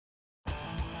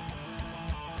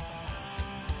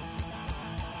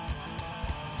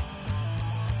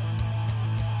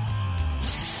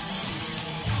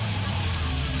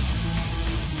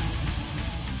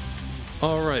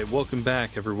All right, welcome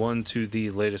back, everyone, to the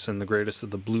latest and the greatest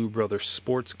of the Blue Brothers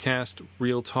Sportscast.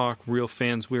 Real talk, real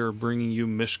fans. We are bringing you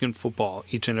Michigan football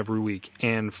each and every week.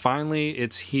 And finally,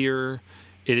 it's here.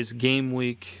 It is game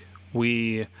week.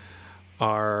 We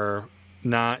are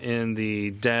not in the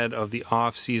dead of the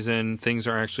off season. Things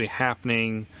are actually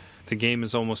happening. The game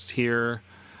is almost here.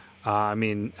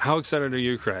 How excited are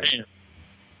you, Craig?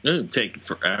 Man, it'll take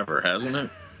forever, hasn't it?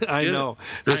 I know.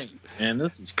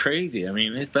 This is crazy. I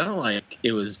mean, it felt like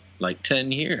it was like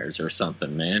 10 years or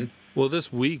something, man. Well,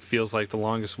 this week feels like the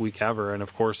longest week ever, and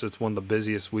of course, it's one of the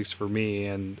busiest weeks for me.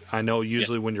 And I know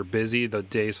usually when you're busy, the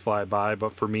days fly by,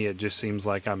 but for me, it just seems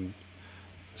like I'm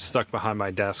stuck behind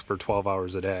my desk for 12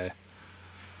 hours a day.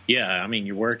 Yeah, I mean,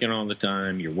 you're working all the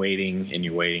time, you're waiting, and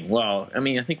you're waiting. Well, I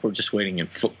mean, I think we're just waiting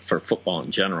for football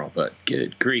in general, but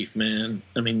good grief, man.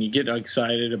 I mean, you get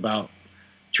excited about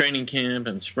training camp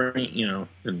and spring,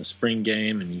 in the spring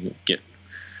game, and you get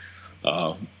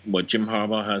what Jim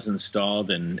Harbaugh has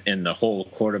installed and the whole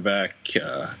quarterback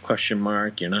question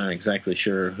mark. You're not exactly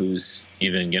sure who's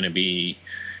even going to be,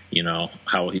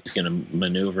 how he's going to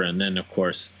maneuver. And then, of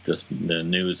course, the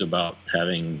news about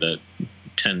having the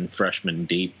 10 freshmen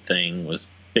deep thing was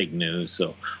big news.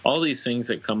 So all these things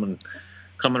that coming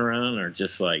around are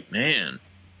just like, man,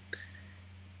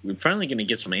 we're finally going to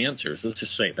get some answers. Let's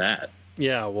just say that.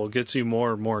 Yeah, well, it gets you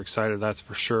more and more excited, that's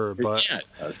for sure. But yeah,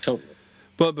 that's totally.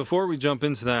 But before we jump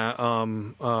into that,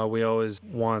 we always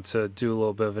want to do a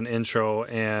little bit of an intro.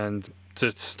 And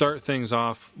to start things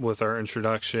off with our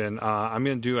introduction, I'm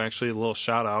going to do actually a little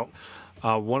shout out.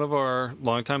 One of our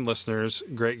longtime listeners,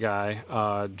 great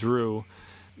guy, Drew,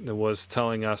 was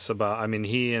telling us about,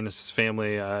 he and his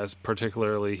family,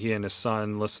 particularly he and his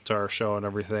son, listen to our show and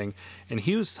everything. And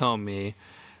he was telling me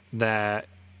that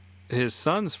his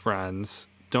son's friends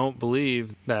don't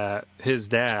believe that his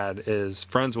dad is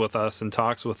friends with us and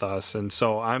talks with us. And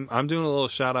so I'm doing a little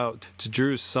shout out to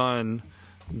Drew's son,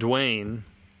 Dwayne,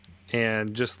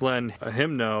 and just letting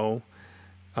him know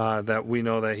that we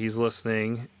know that he's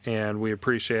listening and we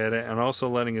appreciate it. And also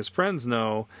letting his friends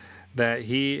know that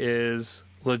he is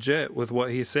legit with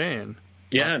what he's saying.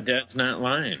 Yeah, Dad's not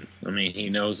lying. I mean, he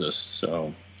knows us,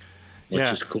 so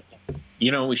which is cool.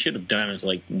 We should have done is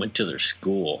went to their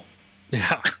school.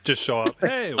 Yeah, just show up.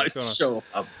 Hey, what's going on? Show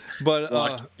up.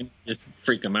 But just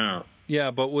freak them out.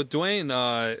 Yeah, but with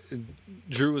Dwayne,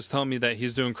 Drew was telling me that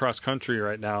he's doing cross country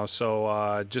right now.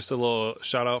 So just a little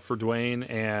shout out for Dwayne,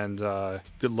 and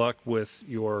good luck with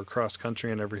your cross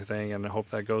country and everything. And I hope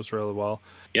that goes really well.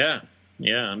 Yeah,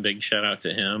 a big shout out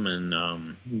to him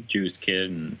and Drew's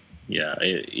kid, and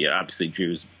obviously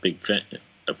Drew's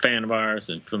a fan of ours,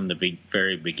 and from the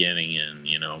very beginning, and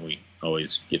we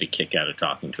always get a kick out of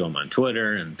talking to him on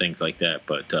Twitter and things like that.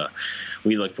 But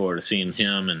we look forward to seeing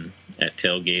him and at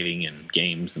tailgating and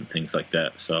games and things like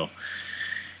that. So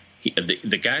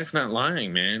the guy's not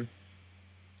lying, man.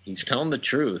 He's telling the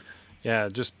truth. Yeah,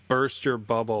 just burst your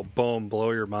bubble, boom,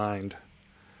 blow your mind.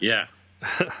 Yeah.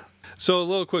 So a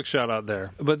little quick shout out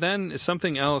there. But then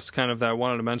something else kind of that I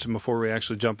wanted to mention before we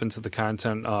actually jump into the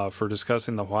content for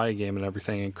discussing the Hawaii game and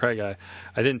everything. And Craig, I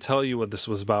didn't tell you what this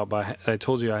was about, but I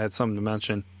told you I had something to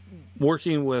mention.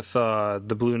 Working with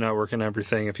the Blue Network and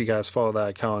everything, if you guys follow that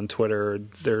account on Twitter,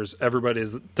 everybody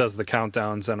does the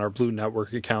countdowns, and our Blue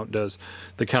Network account does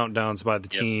the countdowns by the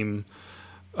team.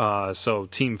 So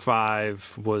Team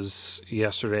 5 was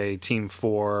yesterday, Team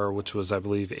 4, which was, I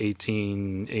believe,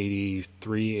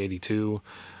 1883, 82,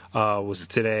 was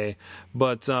today.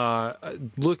 But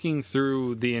looking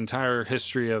through the entire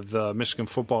history of the Michigan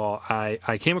football,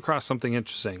 I came across something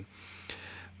interesting.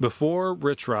 Before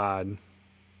Rich Rod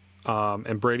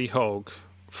and Brady Hoke,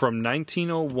 from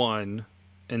 1901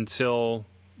 until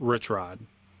Rich Rod,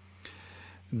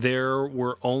 there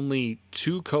were only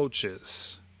two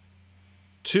coaches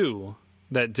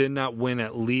that did not win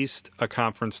at least a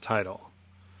conference title.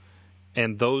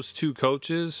 And those two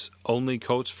coaches only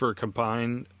coached for a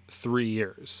combined 3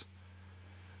 years.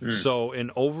 So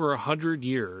in over 100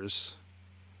 years,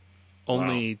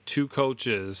 only two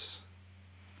coaches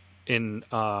in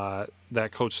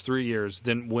that coached 3 years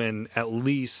didn't win at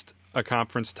least a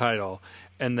conference title.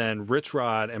 And then Rich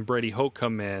Rod and Brady Hoke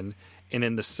come in, and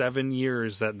in the 7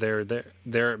 years that they're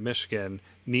there at Michigan,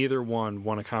 neither one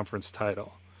won a conference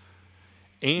title.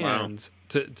 And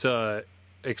to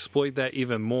exploit that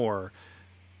even more,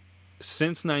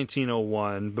 since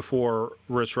 1901, before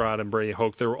Rich Rod and Brady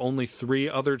Hoke, there were only 3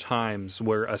 other times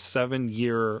where a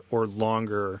 7-year or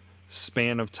longer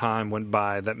span of time went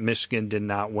by that Michigan did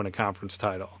not win a conference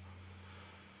title.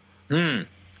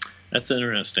 That's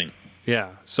interesting. Yeah.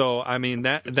 So, I mean,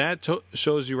 that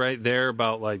shows you right there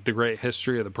about like the great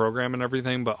history of the program and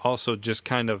everything, but also just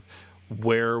kind of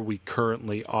where we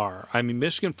currently are. I mean,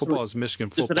 Michigan football is Michigan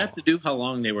football. Does it have to do how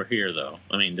long they were here, though?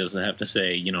 I mean, does it have to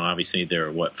say, obviously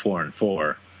they're,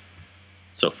 4-4,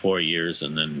 so 4 years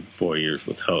and then 4 years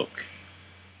with Hoke.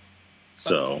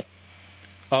 So.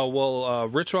 Oh, well,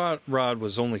 Rich Rod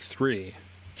was only 3.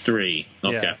 3,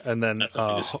 okay. Yeah, and then,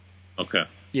 okay.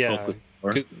 Yeah,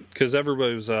 because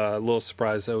everybody was a little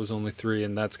surprised that it was only 3,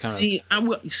 and that's kind of...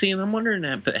 and I'm wondering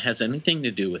if it has anything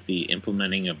to do with the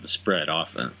implementing of the spread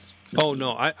offense. Oh,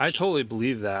 no, I totally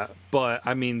believe that, but,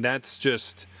 I mean, that's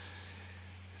just...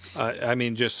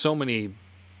 just so many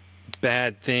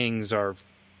bad things are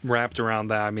wrapped around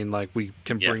that. I mean, like, we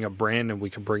can bring up Brandon, we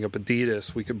can bring up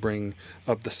Adidas, we could bring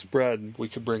up the spread, we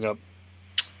could bring up...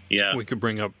 Yeah, we could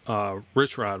bring up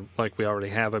Rich Rod like we already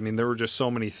have. I mean, there were just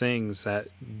so many things that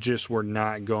just were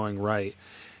not going right.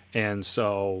 And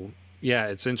so, yeah,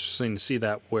 it's interesting to see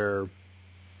that where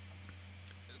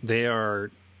they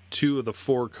are 2 of the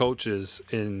 4 coaches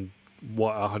in,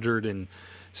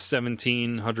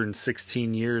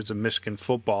 116 years of Michigan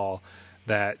football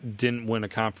that didn't win a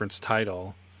conference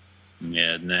title.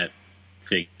 Yeah, and that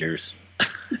figures.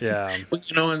 Yeah. But,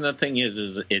 and the thing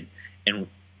is it... and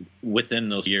within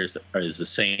those years is the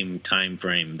same time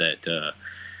frame that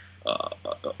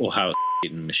Ohio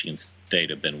State and Michigan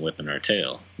State have been whipping our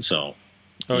tail. So,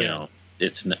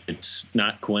 it's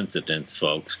not coincidence,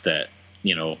 folks, that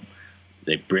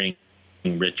they bring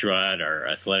Rich Rod, our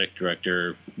athletic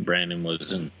director. Brandon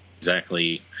wasn't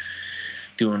exactly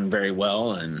doing very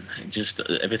well, and just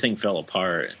everything fell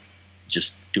apart.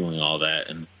 Just doing all that,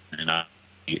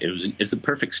 it's the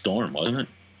perfect storm, wasn't it?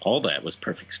 All that was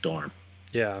perfect storm.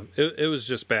 Yeah, it was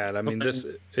just bad. I mean,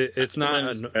 it's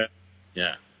not...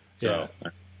 Yeah. So. Yeah.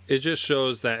 It just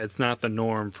shows that it's not the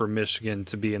norm for Michigan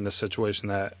to be in the situation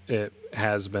that it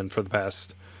has been for the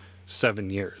past 7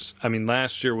 years. I mean,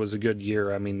 last year was a good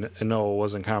year. I mean, I know it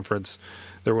wasn't conference.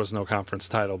 There was no conference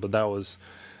title, but that was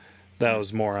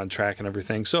more on track and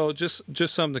everything. So just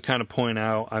something to kind of point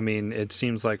out. I mean, it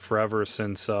seems like forever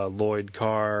since Lloyd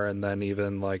Carr, and then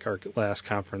even like our last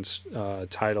conference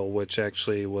title, which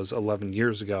actually was 11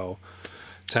 years ago.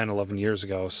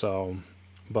 So,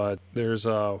 but there's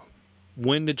a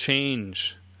wind of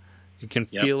change. You can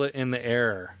feel it in the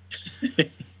air.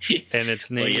 And its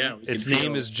name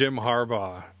name is Jim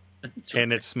Harbaugh. Right.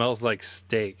 And it smells like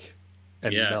steak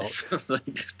and milk. It smells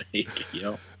like steak,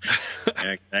 Yeah,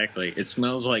 exactly. It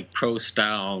smells like pro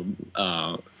style,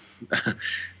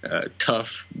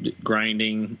 tough,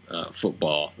 grinding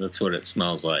football. That's what it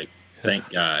smells like. Thank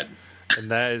God.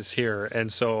 And that is here.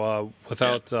 And so,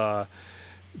 without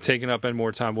taking up any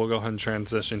more time, we'll go ahead and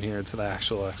transition here to the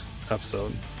actual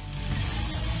episode.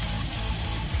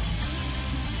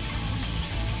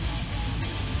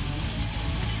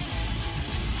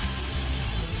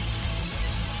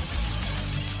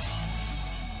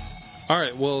 All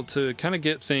right, well, to kind of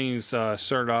get things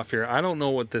started off here, I don't know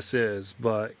what this is,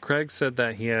 but Craig said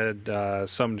that he had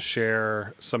some to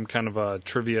share, some kind of a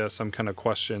trivia, some kind of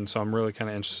question, so I'm really kind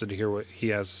of interested to hear what he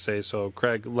has to say. So,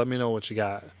 Craig, let me know what you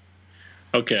got.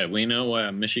 Okay, we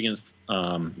know Michigan's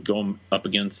going up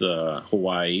against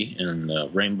Hawaii and the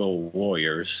Rainbow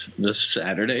Warriors this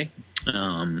Saturday.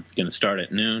 It's going to start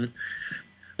at noon.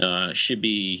 Should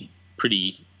be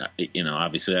pretty...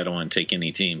 obviously I don't want to take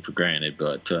any team for granted,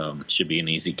 but should be an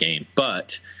easy game.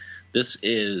 But this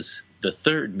is the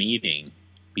third meeting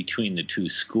between the 2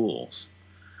 schools.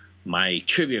 My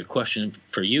trivia question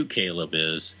for you, Caleb,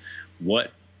 is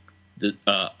what the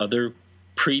other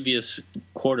previous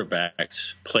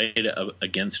quarterbacks played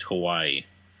against Hawaii?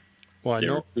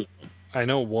 Well, I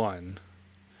know one.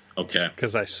 Okay.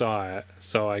 Because I saw it,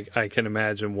 so I can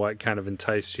imagine what kind of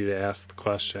enticed you to ask the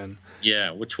question.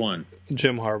 Yeah, which one?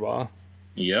 Jim Harbaugh.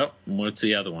 Yep. What's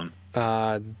the other one?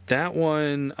 That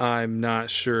one I'm not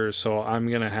sure, so I'm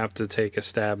going to have to take a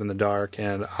stab in the dark,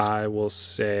 and I will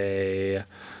say...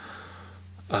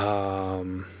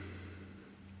 no.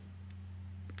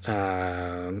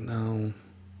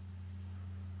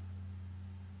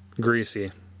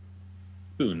 Greasy.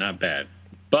 Ooh, not bad.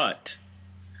 But...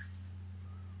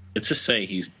 let's just say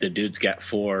the dude's got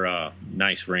 4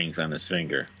 nice rings on his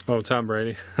finger. Oh, Tom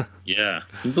Brady. Yeah,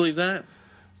 you believe that?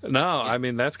 No, I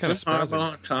mean that's kind of surprising.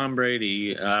 Harbaugh, Tom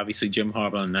Brady, obviously Jim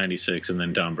Harbaugh in '96, and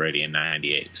then Tom Brady in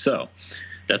 '98. So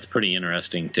that's pretty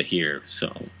interesting to hear.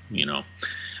 So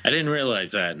I didn't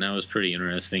realize that, and that was pretty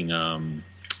interesting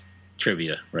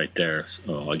trivia right there.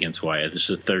 So against Wyatt, this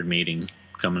is the third meeting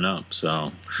coming up.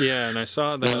 So yeah, and I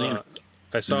saw that.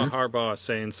 I saw Harbaugh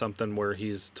saying something where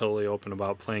he's totally open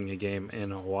about playing a game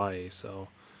in Hawaii. So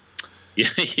Yeah,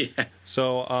 yeah.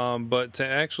 So, but to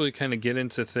actually kind of get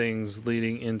into things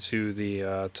leading into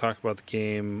the talk about the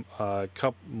game,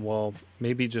 well,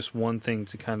 maybe just one thing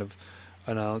to kind of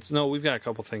announce. No, we've got a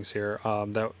couple things here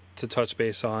that to touch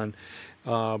base on.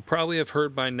 Probably have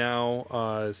heard by now.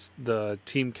 The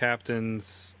team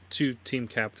captains, two team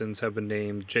captains, have been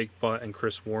named: Jake Butt and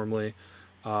Chris Wormley.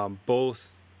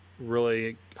 Both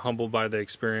really humbled by the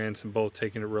experience and both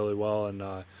taking it really well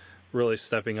and really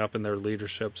stepping up in their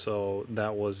leadership. So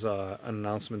that was an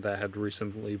announcement that had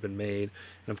recently been made.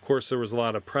 And of course, there was a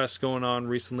lot of press going on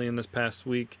recently in this past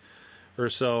week or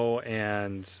so,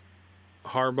 and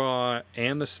Harbaugh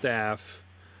and the staff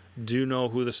do know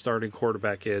who the starting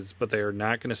quarterback is, but they are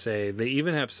not going to say. They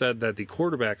even have said that the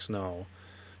quarterbacks know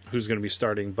who's going to be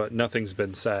starting, but nothing's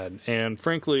been said. And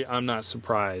frankly, I'm not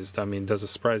surprised. I mean, does it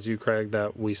surprise you, Craig,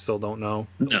 that we still don't know?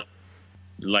 No.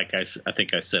 Like I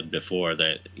think I said before,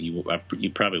 that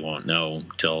you probably won't know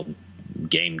till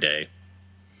game day.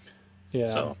 Yeah.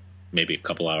 So maybe a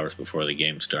couple hours before the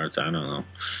game starts. I don't know.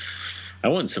 I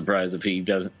wouldn't surprise if he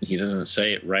doesn't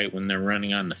say it right when they're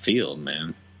running on the field,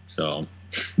 man. So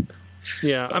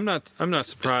yeah, I'm not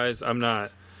surprised. I'm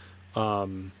not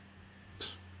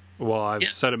well,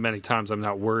 I've said it many times, I'm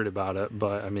not worried about it,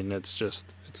 but I mean it's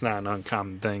not an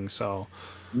uncommon thing, so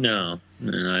no.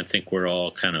 And I think we're all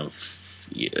kind of,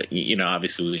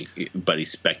 obviously everybody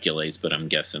speculates, but I'm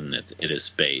guessing it is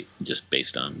Spate, just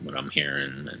based on what I'm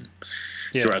hearing and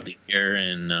throughout the year,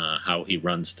 and how he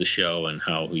runs the show, and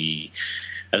how I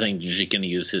think he's going to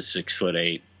use his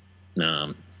 6'8"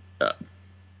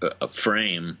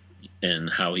 frame,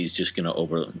 and how he's just going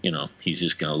to he's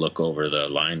just going to look over the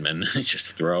linemen and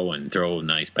just throw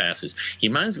nice passes. He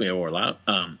reminds me of Orlando.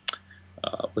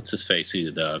 What's his face?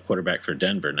 He's the quarterback for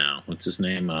Denver now. What's his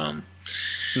name?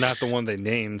 Not the one they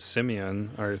named,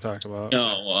 Simeon. Are you talking about?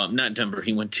 No, not Denver.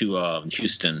 He went to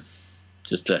Houston.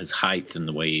 Just his height and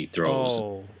the way he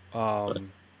throws. Oh,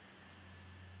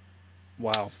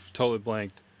 wow, totally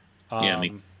blanked.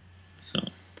 So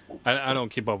I don't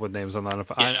keep up with names on that.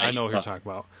 I know who you're talking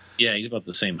about. Yeah, he's about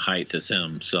the same height as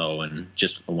him. So, and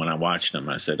just when I watched him,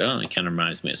 I said, "Oh, he kind of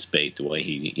reminds me of Spate, the way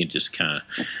he just kind of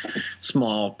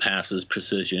small passes,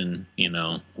 precision,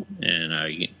 and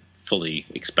I fully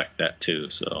expect that too."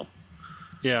 So,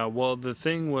 yeah. Well, the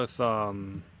thing with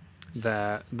one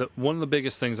of the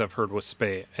biggest things I've heard with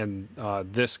Spate, and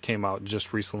this came out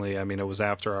just recently. I mean, it was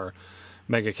after our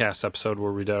MegaCast episode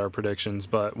where we did our predictions,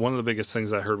 but one of the biggest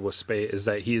things I heard with Spate is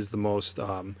that he is the most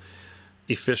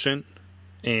efficient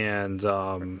and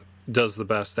does the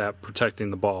best at protecting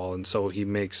the ball, and so he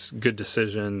makes good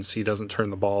decisions. He doesn't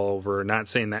turn the ball over. Not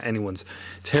saying that anyone's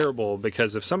terrible,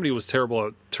 because if somebody was terrible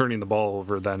at turning the ball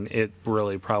over, then it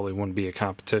really probably wouldn't be a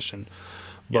competition.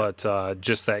 Yeah. But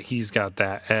just that he's got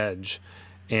that edge.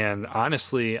 And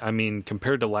honestly, I mean,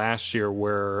 compared to last year,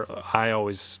 where I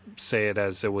always say it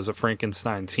as it was a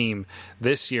Frankenstein team,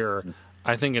 this year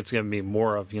I think it's going to be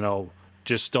more of,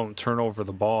 just don't turn over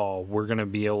the ball. We're going to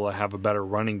be able to have a better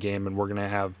running game, and we're going to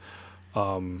have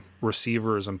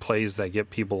receivers and plays that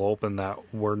get people open that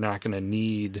we're not going to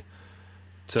need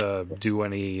to do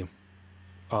any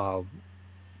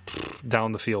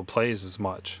down the field plays as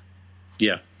much.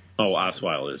 Yeah. Oh,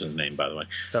 Osweiler is his name, by the way.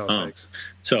 Oh, thanks.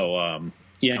 So,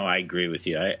 I agree with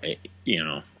you.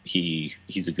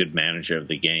 He's a good manager of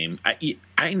the game. I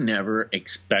never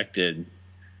expected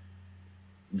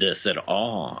this at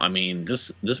all. I mean, this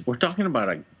we're talking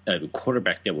about a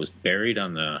quarterback that was buried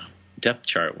on the depth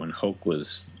chart when Hoke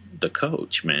was the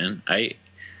coach, man. I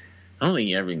don't think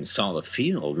he ever even saw the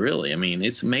field, really. I mean,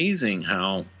 it's amazing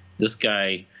how this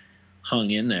guy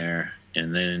hung in there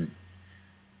and then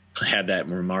had that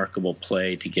remarkable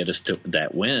play to get us to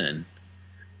that win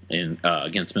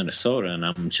against Minnesota, and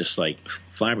I'm just like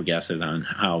flabbergasted on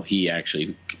how he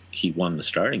won the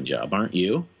starting job, aren't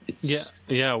you?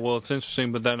 Yeah. Well, it's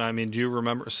interesting, but then I mean, do you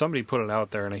remember somebody put it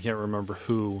out there, and I can't remember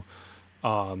who,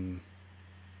 that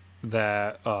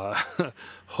not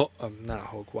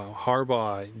Hoke. Wow,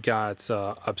 Harbaugh got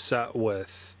upset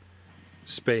with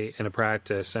Spate in a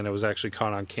practice, and it was actually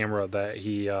caught on camera that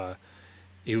he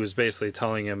was basically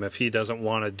telling him if he doesn't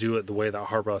want to do it the way that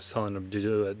Harbaugh's telling him to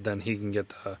do it, then he can get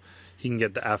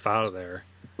the F out of there,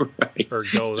 right, or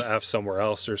go the F somewhere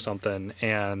else or something.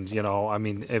 And I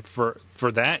mean, if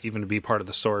for that even to be part of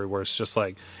the story, where it's just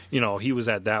like, he was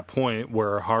at that point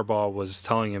where Harbaugh was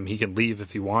telling him he can leave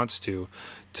if he wants to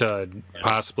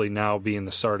possibly now being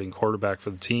the starting quarterback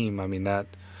for the team. I mean, that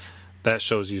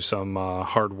shows you some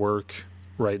hard work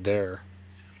right there.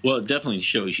 Well, it definitely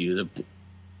shows you the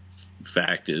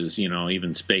fact is,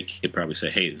 even Spake could probably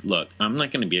say, hey, look, I'm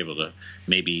not going to be able to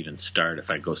maybe even start if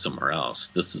I go somewhere else.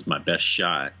 This is my best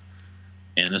shot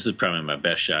And this is probably my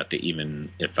best shot to,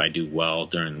 even if I do well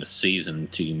during the season,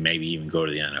 to maybe even go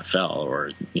to the NFL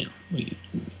or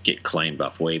get claimed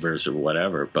off waivers or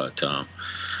whatever. But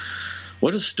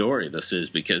what a story this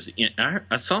is, because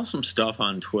I saw some stuff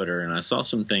on Twitter, and I saw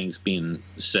some things being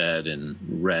said and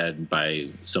read by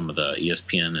some of the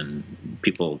ESPN and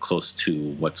people close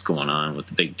to what's going on with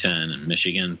the Big Ten and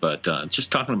Michigan. But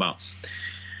just talking about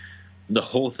the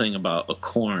whole thing about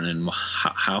O'Korn and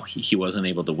how he wasn't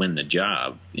able to win the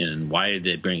job, and why did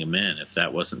they bring him in if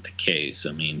that wasn't the case?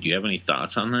 I mean, do you have any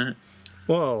thoughts on that?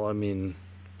 Well, I mean,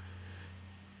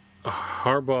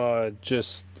 Harbaugh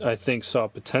just, I think, saw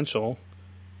potential.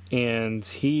 And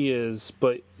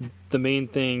but the main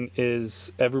thing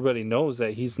is everybody knows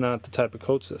that he's not the type of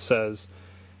coach that says,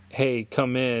 hey,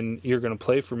 come in, you're going to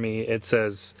play for me. It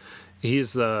says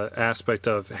he's the aspect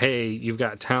of, hey, you've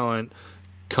got talent,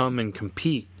 come and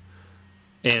compete.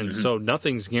 And so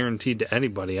nothing's guaranteed to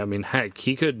anybody. I mean, heck,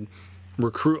 he could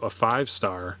recruit a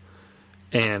 5-star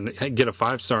and get a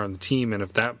 5-star on the team, and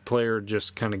if that player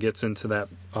just kind of gets into that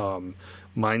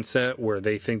mindset where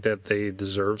they think that they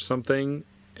deserve something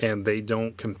and they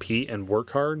don't compete and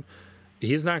work hard,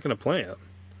 he's not going to play him.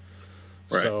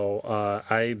 Right. So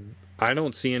I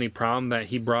don't see any problem that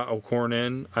he brought O'Korn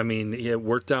in. I mean, it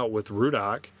worked out with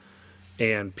Rudock,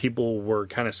 and people were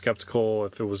kind of skeptical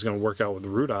if it was going to work out with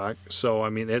Rudock. So, I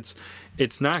mean, it's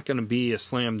not going to be a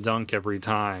slam dunk every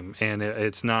time, and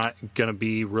it's not going to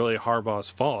be really Harbaugh's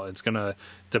fault. It's going to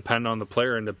depend on the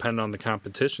player and depend on the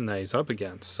competition that he's up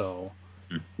against. So,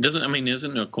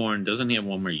 isn't O'Korn, doesn't he have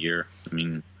one more year? I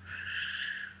mean,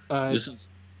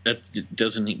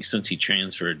 doesn't he, since he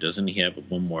transferred, doesn't he have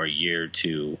one more year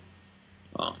to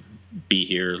be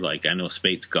here? Like, I know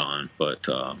Spate's gone, but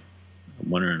I'm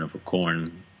wondering if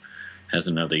O'Korn has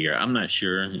another year. I'm not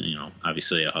sure.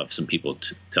 Obviously I'll have some people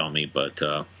tell me, but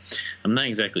I'm not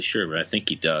exactly sure, but I think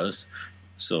he does.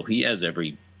 So he has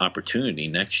every opportunity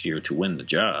next year to win the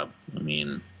job. I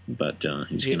mean, but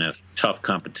he's going to have tough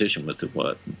competition with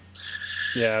what?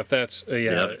 Yeah, if that's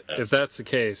the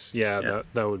case, that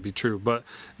would be true. But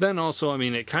then also, I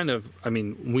mean,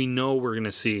 we know we're going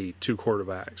to see 2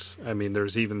 quarterbacks. I mean,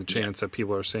 there's even the chance that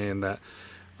people are saying that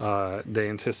they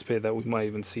anticipate that we might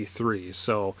even see 3.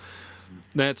 So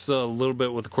that's a little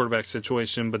bit with the quarterback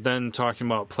situation. But then talking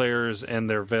about players and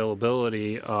their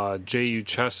availability, J.U.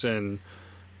 Chesson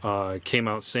came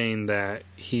out saying that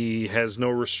he has no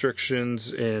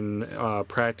restrictions in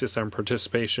practice and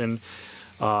participation.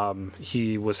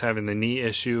 He was having the knee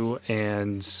issue,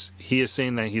 and he is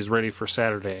saying that he's ready for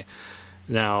Saturday.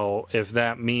 Now, if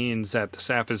that means that the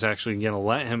staff is actually going to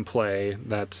let him play,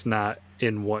 that's not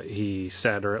in what he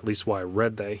said, or at least what I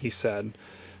read that he said.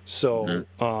 So,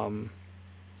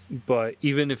 but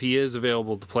even if he is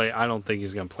available to play, I don't think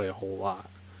he's going to play a whole lot.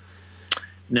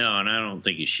 No, and I don't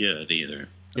think he should either.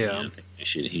 Yeah, I think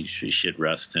he should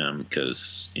rest him,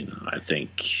 because I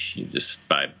think just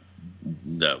by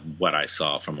what I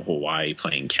saw from Hawaii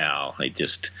playing Cal, I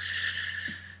just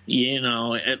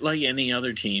like any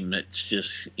other team, it's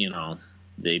just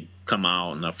they come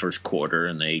out in the first quarter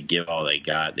and they give all they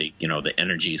got. They the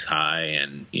energy's high,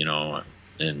 and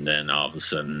and then all of a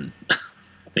sudden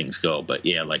things go. But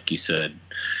yeah, like you said,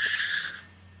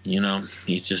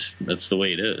 that's the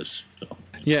way it is. So.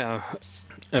 Yeah,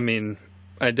 I mean,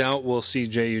 I doubt we'll see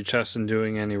J.U. Chesson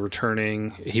doing any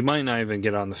returning. He might not even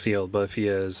get on the field, but if he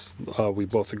is, we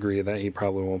both agree that he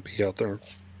probably won't be out there.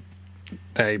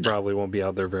 Probably won't be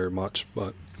out there very much.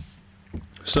 But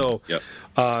so,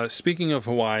 speaking of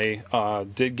Hawaii,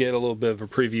 did get a little bit of a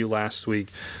preview last week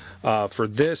for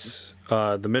this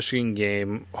the Michigan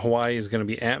game. Hawaii is going to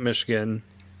be at Michigan.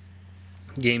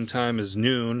 Game time is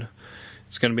noon.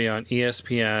 It's going to be on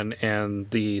ESPN, and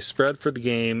the spread for the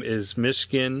game is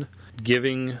Michigan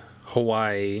giving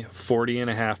Hawaii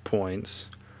 40.5 points.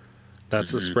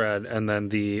 That's the spread. And then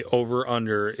the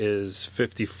over-under is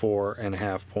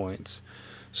 54.5 points.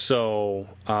 So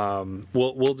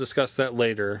we'll discuss that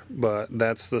later, but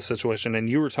that's the situation. And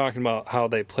you were talking about how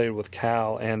they played with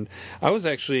Cal, and I was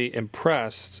actually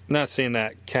impressed. Not saying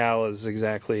that Cal is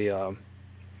exactly a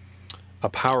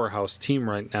powerhouse team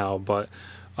right now, but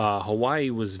Hawaii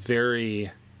was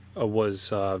very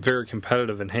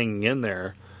competitive and hanging in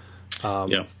there.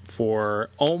 For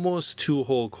almost 2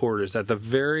 whole quarters. At the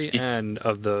very end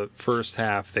of the first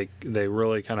half, they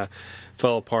really kind of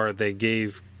fell apart. They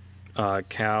gave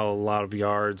Cal a lot of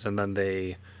yards, and then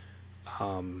they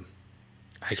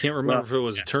I can't remember if it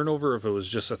was a turnover or if it was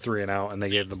just a 3-and-out, and they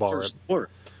gave the ball first quarter.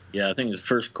 Yeah, I think it was the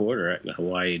first quarter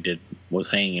Hawaii was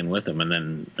hanging with them, and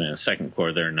then in the second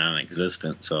quarter they're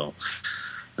non-existent. So,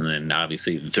 and then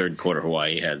obviously the third quarter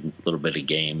Hawaii had a little bit of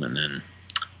game, and then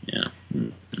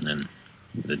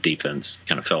the defense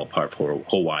kind of fell apart for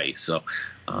Hawaii. So,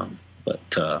 but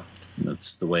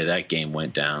that's the way that game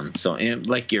went down. So, and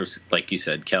like you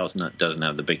said, Cal's doesn't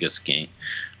have the biggest game.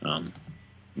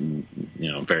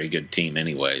 Very good team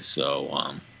anyway.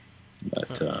 So,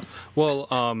 the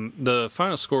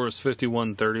final score was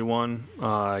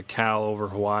 51-31, Cal over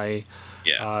Hawaii.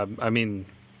 Yeah. I mean,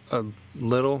 a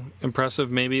little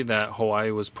impressive maybe that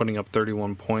Hawaii was putting up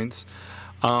 31 points.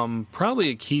 Probably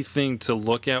a key thing to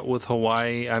look at with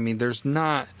Hawaii. I mean, there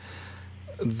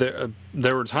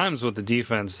were times with the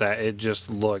defense that it just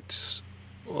looked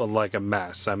like a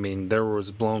mess. I mean, there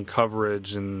was blown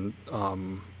coverage and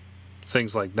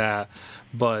things like that.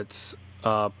 But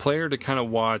player to kind of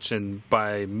watch, and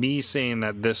by me saying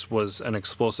that this was an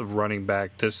explosive running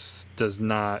back, this does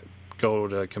not go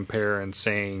to compare and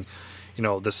saying,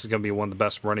 this is going to be one of the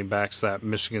best running backs that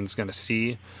Michigan's going to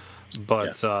see.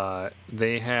 But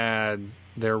they had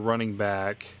their running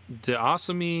back,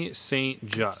 Diosami St.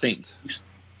 Just.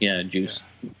 Juice.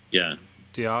 Yeah.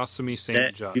 Diosami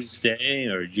St. Just. Juiced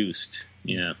or Juiced?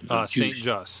 Yeah. St.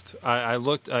 Just.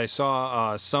 I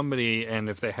saw somebody, and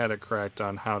if they had it correct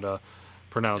on how to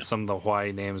pronounce some of the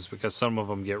Hawaii names, because some of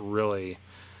them get really,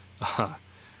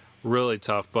 really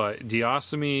tough. But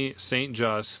Diosami St.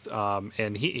 Just,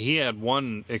 and he had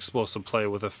one explosive play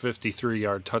with a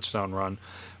 53-yard touchdown run.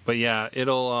 But yeah,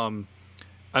 it'll.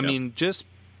 I mean, just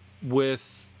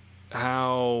with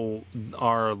how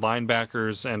our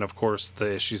linebackers, and of course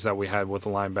the issues that we had with the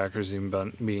linebackers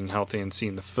even being healthy and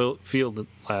seeing the field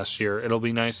last year, it'll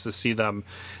be nice to see them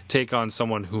take on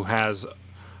someone who has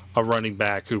a running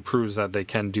back who proves that they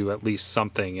can do at least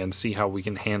something, and see how we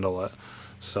can handle it.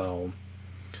 So,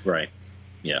 right,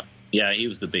 yeah, he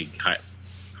was the big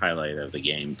highlight of the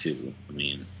game too. I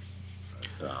mean,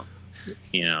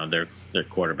 their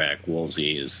quarterback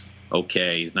Woolsey is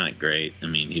okay. He's not great. I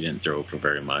mean, he didn't throw for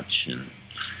very much and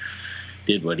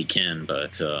did what he can,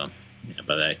 but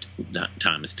by that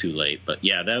time it's too late. But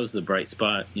yeah, that was the bright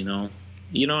spot. And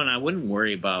I wouldn't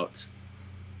worry about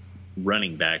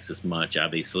running backs as much.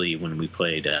 Obviously, when we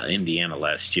played Indiana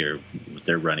last year with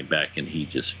their running back, and he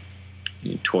just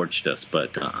torched us.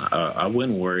 But I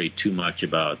wouldn't worry too much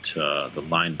about the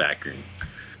linebacking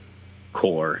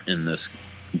core in this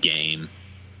game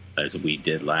as we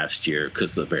did last year,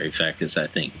 because the very fact is I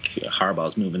think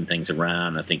Harbaugh's moving things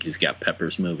around. I think he's got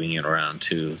Peppers moving it around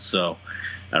too. So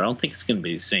I don't think it's going to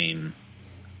be the same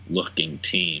looking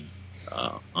team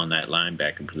on that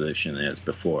linebacker position as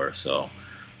before. So,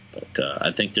 but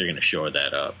I think they're going to shore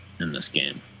that up in this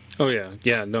game. Oh,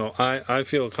 yeah. No, I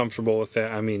feel comfortable with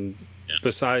that. I mean,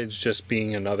 besides just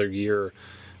being another year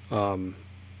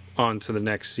on to the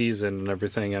next season and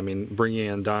everything, I mean, bringing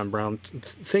in Don Brown,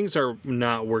 things are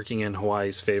not working in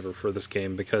Hawaii's favor for this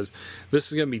game, because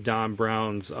this is going to be Don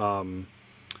Brown's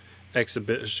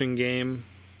exhibition game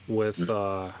with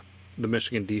the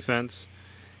Michigan defense.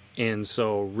 And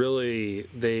so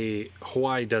really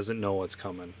Hawaii doesn't know what's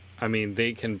coming. I mean,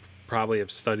 they can probably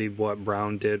have studied what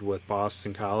Brown did with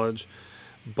Boston College,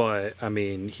 but I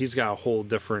mean, he's got a whole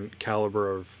different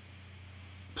caliber of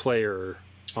player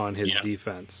on his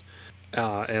defense.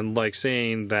 And like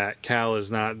saying that Cal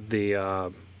is not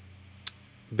the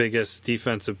biggest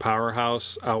defensive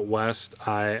powerhouse out west,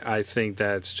 I think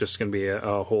that's just going to be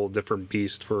a whole different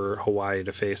beast for Hawaii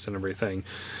to face and everything.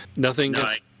 Nothing. Go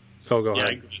ahead.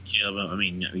 I agree, Caleb. I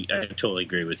mean, I totally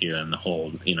agree with you on the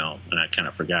whole, and I kind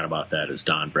of forgot about that as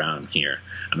Don Brown here.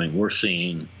 I mean, we're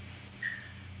seeing,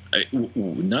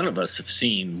 none of us have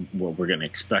seen what we're going to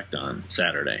expect on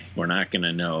Saturday. We're not going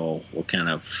to know what kind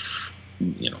of,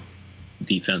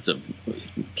 defensive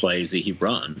plays that he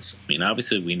runs. I mean,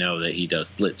 obviously we know that he does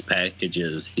blitz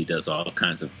packages. He does all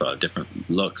kinds of different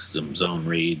looks, some zone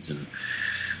reads,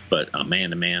 but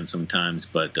man-to-man sometimes.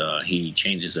 But he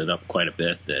changes it up quite a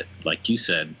bit. That, like you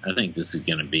said, I think this is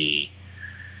going to be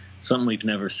something we've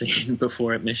never seen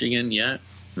before at Michigan yet.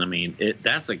 I mean,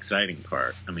 that's the exciting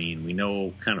part. I mean, we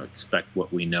know, kind of expect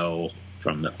what we know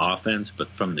from the offense, but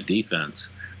from the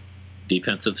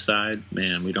defensive side,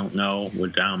 man, we don't know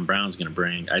what Don Brown's going to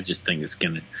bring. I just think it's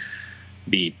going to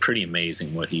be pretty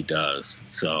amazing what he does.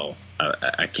 So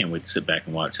I can't wait to sit back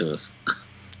and watch this.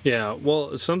 Yeah,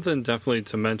 well, something definitely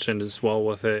to mention as well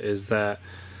with it is that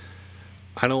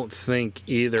I don't think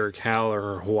either Cal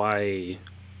or Hawaii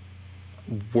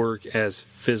work as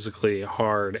physically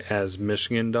hard as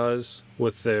Michigan does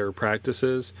with their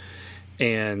practices.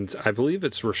 And I believe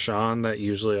it's Rashawn that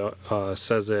usually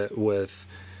says it, with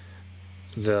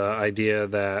the idea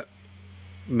that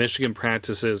Michigan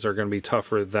practices are going to be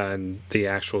tougher than the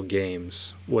actual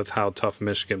games with how tough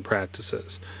Michigan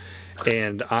practices.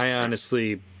 And I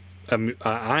honestly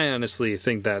I honestly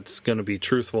think that's going to be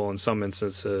truthful in some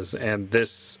instances, and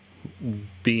this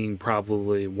being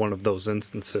probably one of those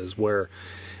instances where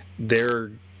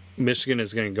Michigan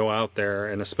is going to go out there,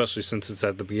 and especially since it's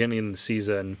at the beginning of the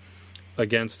season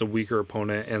against a weaker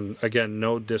opponent, and again,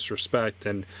 no disrespect,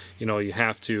 and you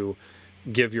have to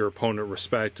give your opponent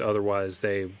respect, otherwise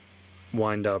they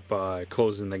wind up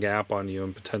closing the gap on you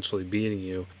and potentially beating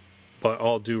you. But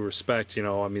all due respect, there's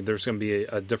going to be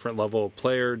a different level of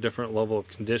player, different level of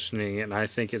conditioning, and I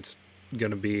think it's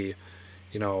going to be,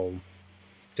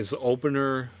 it's the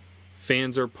opener,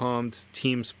 fans are pumped,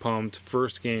 team's pumped,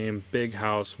 first game, big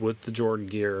house with the Jordan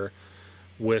gear,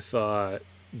 with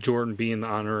Jordan being the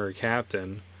honorary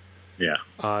captain. Yeah.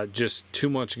 Just too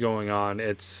much going on.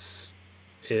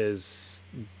 Is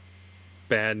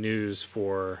bad news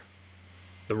for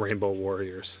the Rainbow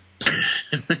Warriors.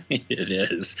 It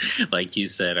is. Like you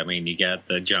said, you got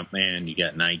the Jumpman, you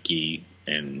got Nike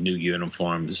and new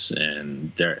uniforms,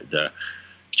 and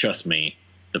trust me,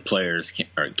 the players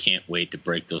can't wait to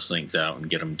break those things out and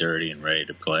get them dirty and ready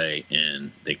to play.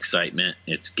 And the excitement,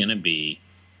 it's going to be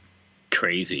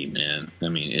crazy, man.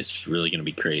 It's really going to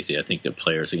be crazy. I think the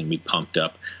players are going to be pumped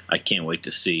up. I can't wait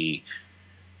to see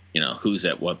who's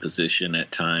at what position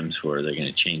at times where they're going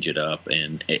to change it up.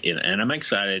 And I'm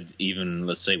excited, even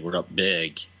let's say we're up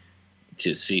big,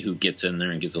 to see who gets in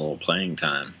there and gets a little playing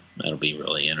time. That'll be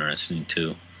really interesting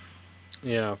too.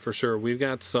 Yeah, for sure. We've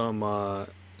got some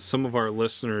of our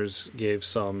listeners gave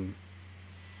some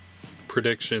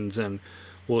predictions, and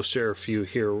we'll share a few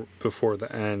here before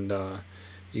the end.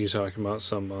 You talking about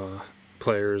some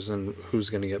players and who's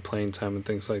going to get playing time and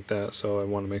things like that. So I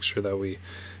want to make sure that we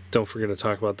don't forget to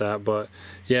talk about that. But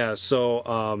yeah,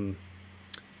 so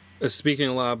speaking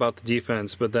a lot about the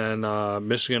defense, but then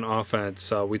Michigan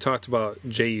offense, we talked about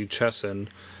J.U. Chesson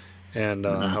and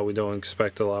how we don't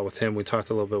expect a lot with him. We talked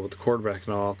a little bit with the quarterback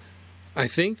and all. I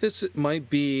think this might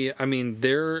be,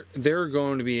 they're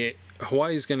going to be,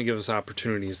 Hawaii's going to give us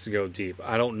opportunities to go deep.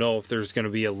 I don't know if there's going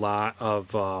to be a lot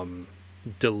of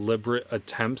deliberate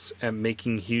attempts at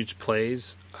making huge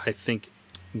plays. I think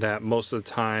that most of the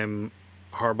time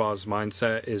Harbaugh's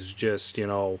mindset is just,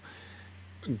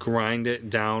 grind it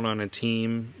down on a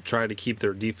team, try to keep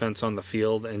their defense on the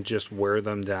field and just wear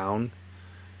them down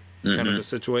kind of a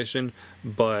situation.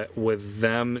 But with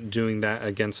them doing that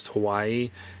against Hawaii,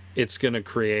 it's going to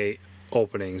create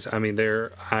openings.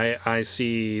 I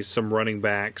see some running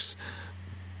backs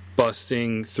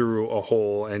busting through a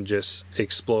hole and just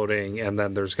exploding, and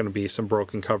then there's going to be some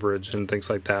broken coverage and things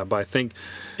like that. But I think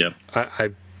I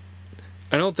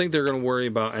don't think they're going to worry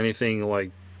about anything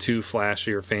like too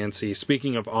flashy or fancy.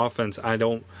 Speaking of offense, I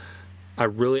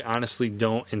really honestly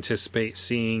don't anticipate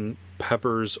seeing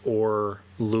Peppers or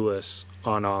Lewis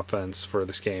on offense for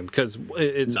this game because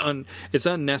it's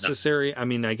unnecessary.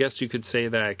 No. I guess you could say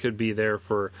that it could be there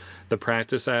for the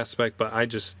practice aspect, but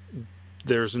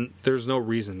there's no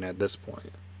reason at this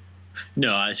point.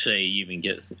 No, I say even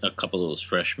get a couple of those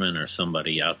freshmen or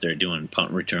somebody out there doing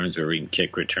punt returns or even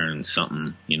kick returns,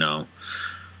 something,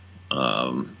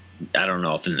 I don't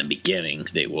know if in the beginning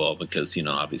they will because,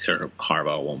 obviously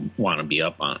Harbaugh will want to be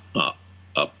up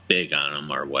big on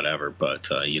them or whatever, but,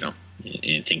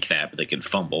 you think that they can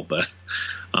fumble, but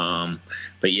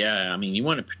yeah, you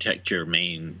want to protect your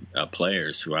main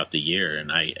players throughout the year.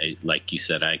 And I like you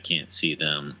said, I can't see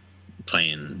them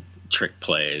playing trick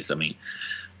plays.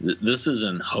 This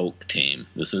isn't Hoke team.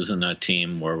 This isn't a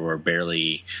team where we're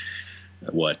barely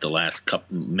the last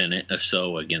couple minute or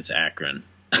so against Akron.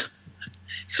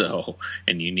 So,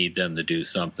 and you need them to do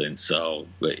something. So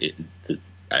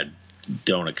I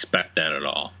don't expect that at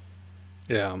all.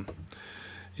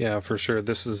 Yeah, for sure.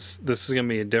 This is going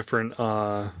to be a different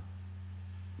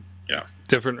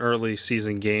different early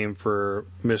season game for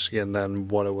Michigan than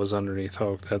what it was underneath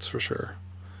Hoke. That's for sure.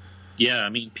 Yeah,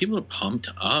 people are pumped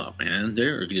up, man.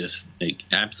 They're just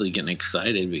absolutely getting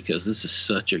excited because this is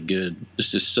such a good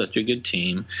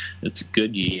team. It's a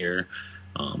good year.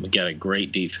 We got a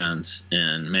great defense,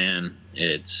 and man,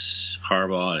 it's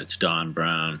Harbaugh, it's Don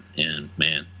Brown, and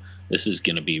man, this is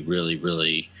going to be really,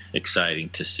 really exciting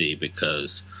to see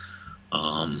because,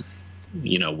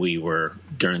 we were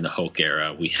during the Hoke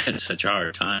era, we had such a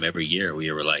hard time every year. We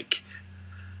were like,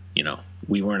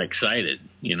 we weren't excited,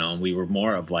 we were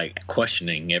more of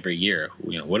questioning every year,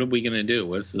 what are we going to do?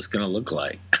 What's this going to look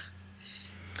like?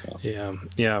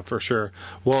 Yeah, for sure.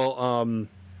 Well,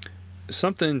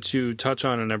 something to touch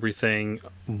on and everything.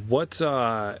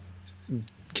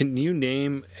 Can can you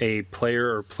name a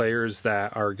player or players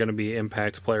that are going to be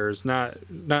impact players, not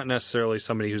necessarily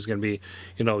somebody who's going to be,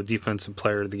 defensive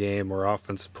player of the game or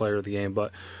offensive player of the game,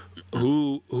 but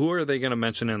who are they going to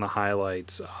mention in the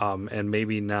highlights? And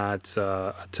maybe not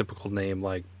a typical name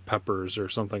like Peppers or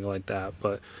something like that,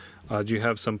 but do you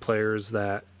have some players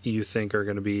that you think are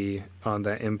going to be on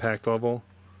that impact level?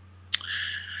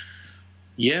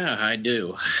 Yeah, I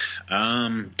do.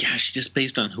 Just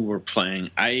based on who we're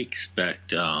playing, I expect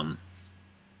De'Veon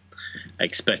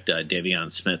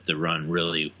Smith to run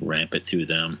really rampant through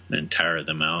them and tire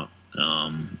them out.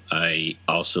 I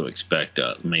also expect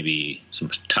maybe some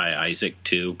Ty Isaac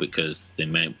too, because they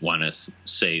might want to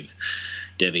save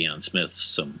De'Veon Smith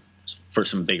for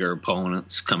some bigger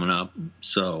opponents coming up.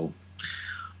 So,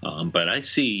 but I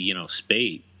see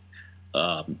Spate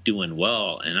doing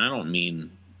well, and I don't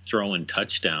mean throwing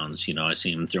touchdowns. I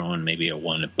see him throwing maybe a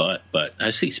one at butt, but I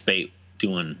see Spate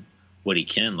doing what he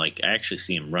can. Like, I actually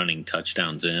see him running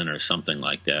touchdowns in or something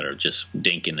like that, or just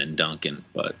dinking and dunking.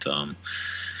 But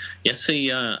I'd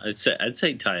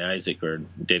say Ty Isaac or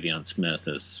De'Veon Smith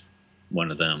is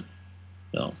one of them.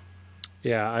 So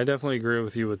yeah, I definitely agree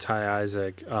with you with Ty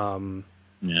Isaac.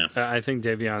 Yeah, I think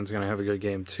De'Veon's going to have a good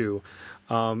game too.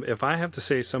 If I have to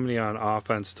say somebody on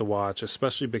offense to watch,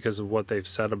 especially because of what they've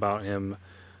said about him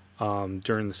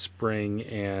during the spring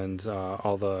and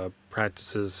all the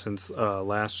practices since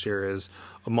last year, is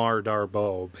Amar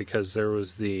Darboh, because there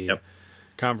was the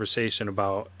conversation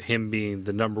about him being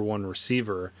the number one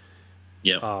receiver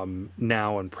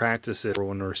now in practice. Number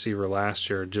one receiver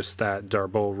last year, just that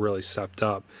Darboh really stepped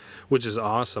up, which is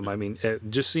awesome. I mean,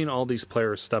 just seeing all these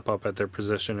players step up at their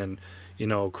position and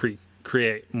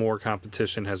create more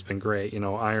competition has been great.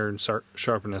 Iron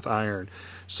sharpeneth iron.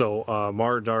 So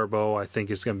Amar Darboh, I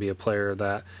think, is going to be a player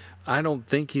that I don't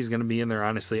think he's going to be in there,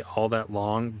 honestly, all that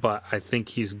long, but I think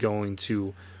he's going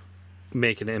to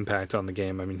make an impact on the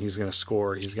game. I mean, he's going to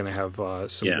score. He's going to have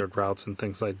some good routes and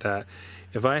things like that.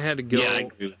 If I had to go... Yeah, I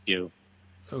agree with you.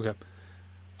 Okay.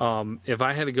 If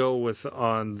I had to go with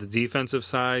on the defensive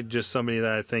side, just somebody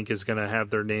that I think is going to have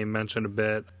their name mentioned a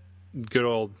bit, good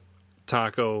old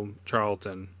Taco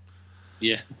Charlton.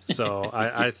 Yeah. So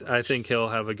I think he'll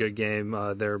have a good game.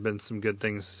 There have been some good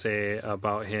things to say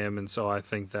about him, and so I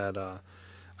think that a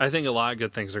lot of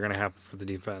good things are going to happen for the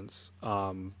defense.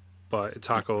 But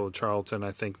Taco Charlton,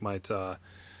 I think, might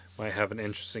have an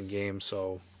interesting game.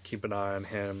 So keep an eye on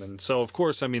him. And so, of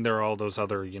course, I mean, there are all those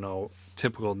other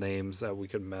typical names that we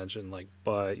could mention, like,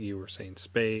 but you were saying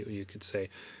Spate, you could say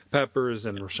Peppers,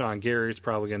 and Rashawn Gary's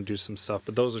probably going to do some stuff,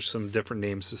 but those are some different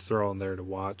names to throw in there to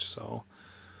watch. So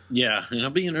yeah, and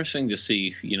it'll be interesting to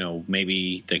see,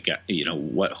 maybe the guy,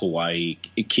 what Hawaii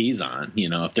keys on.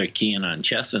 If they're keying on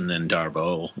Chesson, then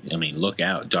Darboh, I mean, look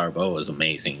out. Darboh is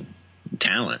amazing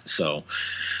talent. So,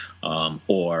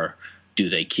 or do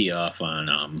they key off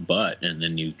on Butt, and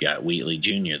then you've got Wheatley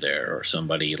Jr. there, or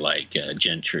somebody like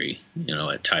Gentry,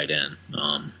 at tight end?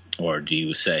 Or do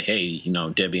you say, hey,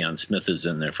 De'Veon Smith is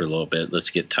in there for a little bit.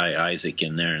 Let's get Ty Isaac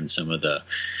in there and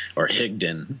or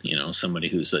Higdon, somebody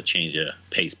who's a change of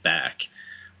pace back.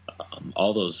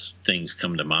 All those things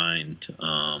come to mind.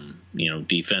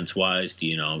 Defense wise, do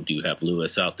you have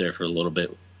Lewis out there for a little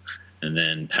bit, and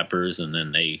then Peppers, and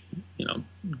then they,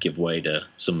 give way to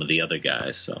some of the other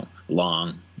guys? So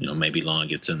Long, maybe Long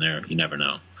gets in there. You never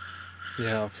know.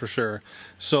 Yeah, for sure.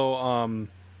 So,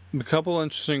 a couple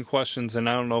interesting questions, and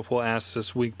I don't know if we'll ask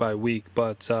this week by week,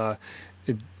 but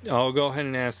I'll go ahead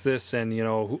and ask this. And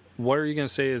what are you going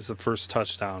to say is the first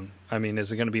touchdown? I mean,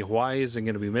 is it going to be Hawaii? Is it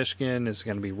going to be Michigan? Is it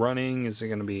going to be running? Is it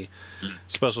going to be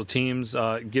special teams?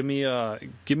 Give me a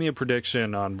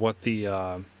prediction on what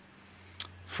the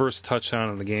first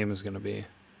touchdown in the game is going to be.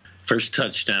 First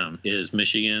touchdown is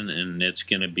Michigan, and it's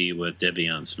going to be with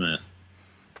De'Veon Smith.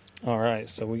 All right,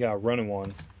 so we got running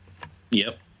one.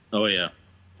 Yep. Oh yeah.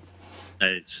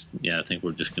 I think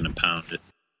we're just going to pound it.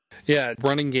 Yeah,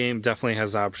 running game definitely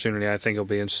has the opportunity. I think it'll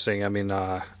be interesting. I mean,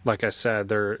 like I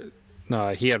said,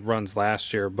 he had runs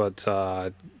last year, but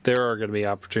there are going to be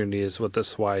opportunities with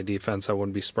this Hawaii defense. I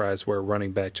wouldn't be surprised where a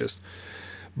running back just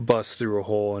busts through a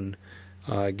hole and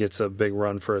gets a big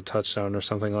run for a touchdown or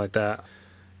something like that.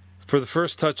 For the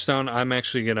first touchdown, I'm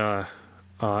actually going to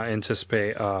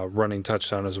anticipate a running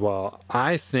touchdown as well.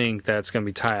 I think that's going to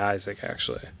be Ty Isaac,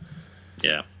 actually.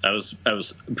 Yeah, I was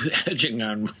hedging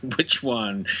on which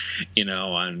one,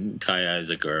 on Ty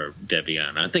Isaac or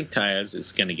De'Veon. I think Ty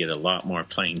Isaac's going to get a lot more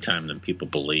playing time than people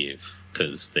believe,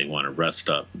 because they want to rest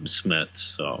up Smith.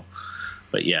 So,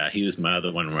 but yeah, he was my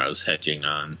other one where I was hedging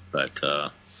on, but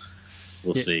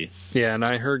we'll see. Yeah, and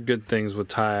I heard good things with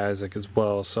Ty Isaac as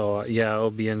well. So yeah,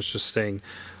 it'll be interesting.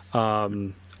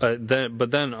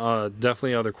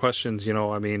 Definitely other questions.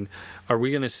 I mean, are we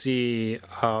going to see?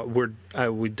 I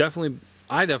definitely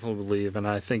believe, and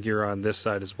I think you're on this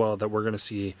side as well, that we're going to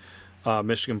see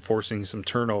Michigan forcing some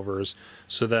turnovers.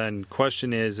 So then,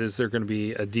 question is there going to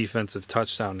be a defensive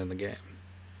touchdown in the game?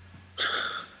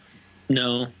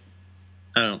 No,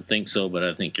 I don't think so. But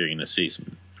I think you're going to see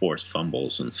some forced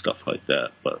fumbles and stuff like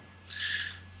that. But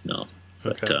no.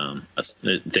 But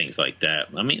things like that.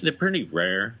 I mean, they're pretty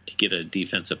rare to get a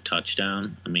defensive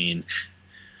touchdown. I mean,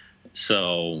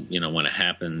 so, when it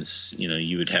happens,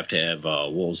 you would have to have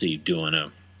Woolsey doing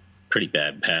a pretty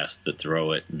bad pass to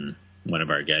throw it and one of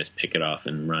our guys pick it off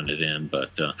and run it in.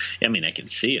 But, I mean, I can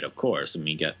see it, of course. I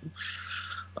mean, you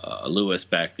got Lewis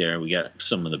back there. We got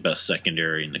some of the best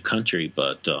secondary in the country.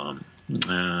 But I'm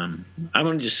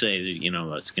going to just say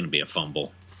that, it's going to be a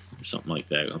fumble or something like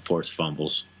that, forced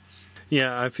fumbles.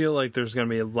 Yeah, I feel like there's going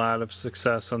to be a lot of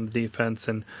success on the defense,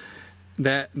 and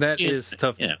that is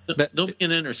tough. Yeah, there'll be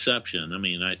an interception. I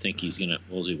mean, I think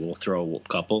Woolsey will throw a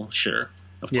couple. Sure,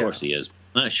 of course he is.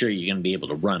 I'm not sure you're going to be able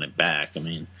to run it back. I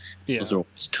mean, those are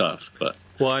always tough. But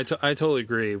I totally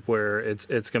agree. Where it's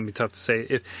going to be tough to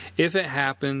say if it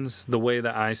happens the way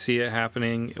that I see it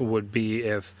happening would be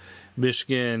if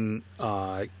Michigan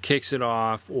kicks it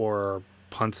off or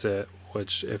punts it.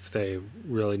 Which if they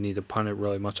really need to punt it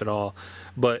really much at all.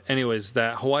 But anyways,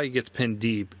 that Hawaii gets pinned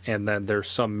deep and then there's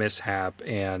some mishap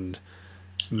and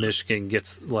Michigan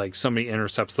gets, somebody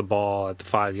intercepts the ball at the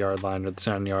 5-yard line or the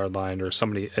 7-yard line, or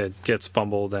it gets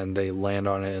fumbled and they land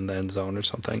on it in the end zone or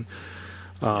something.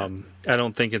 I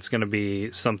don't think it's going to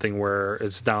be something where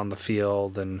it's down the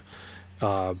field and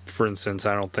for instance,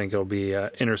 I don't think it'll be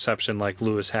an interception like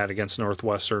Lewis had against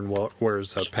Northwestern, where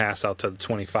it's a pass out to the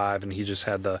 25 and he just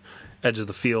had the edge of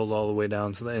the field all the way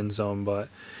down to the end zone. But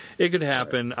it could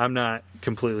happen. I'm not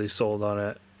completely sold on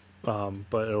it,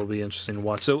 but it'll be interesting to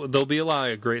watch. So there'll be a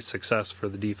lot of great success for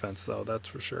the defense, though. That's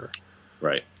for sure.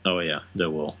 Right. Oh yeah, they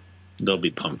will. They'll be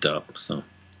pumped up. So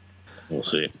we'll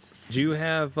see. Do you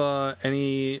have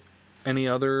any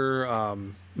other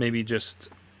maybe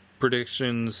just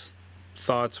predictions,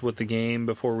 thoughts with the game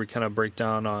before we kind of break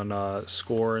down on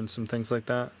score and some things like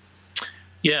that?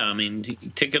 Yeah, I mean,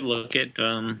 take a look at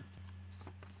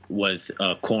with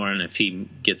Corn, if he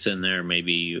gets in there,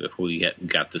 maybe if we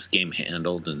got this game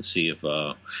handled, and see if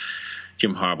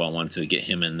Jim Harbaugh wants to get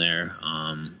him in there.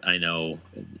 I know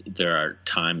there are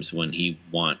times when he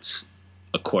wants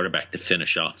a quarterback to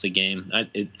finish off the game.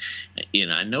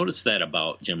 I noticed that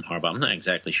about Jim Harbaugh. I'm not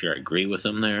exactly sure I agree with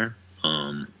him there.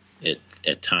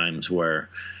 At times where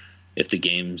if the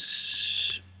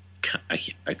game's,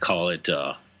 I call it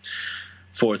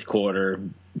fourth quarter,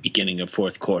 beginning of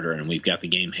fourth quarter, and we've got the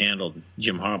game handled,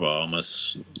 Jim Harbaugh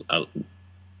almost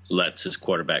lets his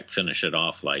quarterback finish it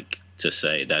off, like to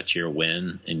say that's your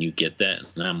win and you get that.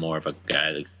 And I'm more of a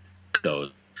guy that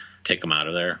goes take him out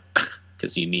of there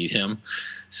because you need him.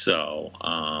 So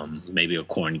maybe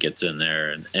O'Korn gets in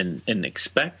there and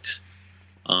expect,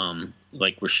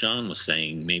 like Rashawn was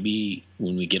saying, maybe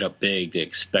when we get up big, they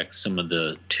expect some of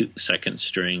the second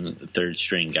string, third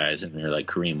string guys in there, like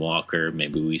Kareem Walker.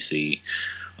 Maybe we see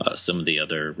some of the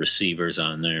other receivers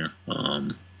on there,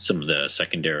 some of the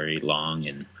secondary long,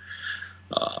 and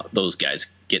those guys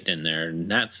get in there.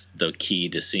 And that's the key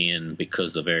to seeing,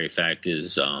 because the very fact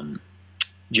is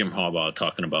Jim Harbaugh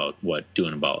talking about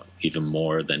doing about even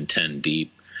more than 10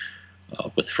 deep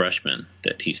with freshmen,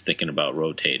 that he's thinking about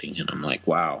rotating. And I'm like,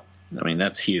 wow. I mean,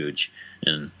 that's huge,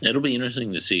 and it'll be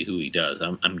interesting to see who he does.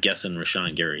 I'm guessing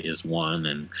Rashawn Gary is one,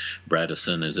 and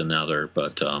Bredesen is another,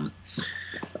 but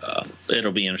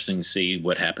it'll be interesting to see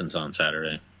what happens on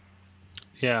Saturday.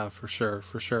 Yeah, for sure.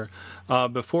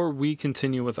 Before we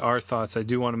continue with our thoughts, I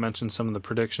do want to mention some of the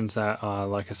predictions that,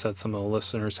 like I said, some of the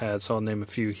listeners had, so I'll name a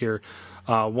few here.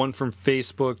 One from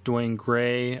Facebook, Dwayne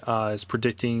Gray, is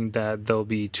predicting that there'll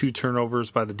be 2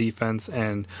 turnovers by the defense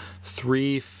and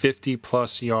 3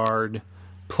 50-plus yard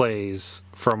plays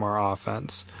from our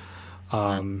offense.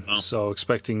 So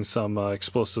expecting some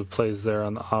explosive plays there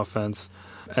on the offense.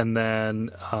 And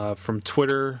then from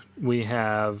Twitter, we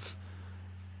have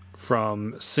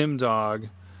from SimDog,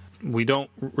 we don't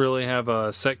really have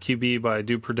a set QB, but I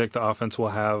do predict the offense will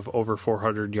have over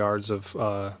 400 yards of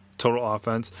total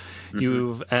offense.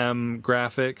 Mm-hmm. UM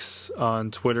Graphics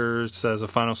on Twitter says a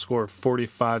final score of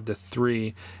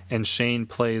 45-3, and Shane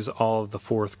plays all of the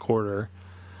fourth quarter.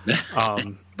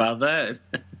 About that.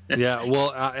 Yeah,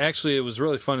 well, actually, it was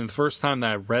really funny. The first time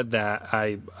that I read that,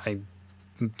 I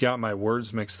got my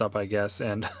words mixed up, I guess,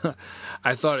 and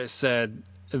I thought it said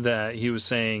that he was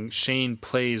saying Shane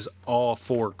plays all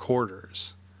 4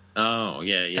 quarters. Oh,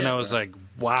 yeah, yeah. And I was like,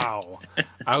 wow.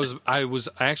 I was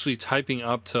actually typing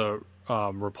up to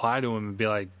reply to him and be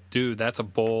like, dude, that's a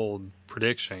bold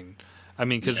prediction. I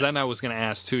mean, because then I was going to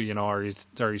ask too, are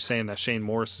you saying that Shane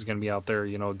Morris is going to be out there,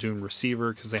 doing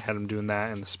receiver because they had him doing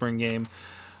that in the spring game?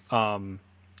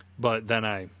 But then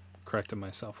I corrected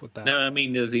myself with that. No, I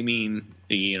mean, does he mean,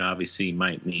 obviously he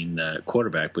might mean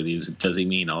quarterback, but does he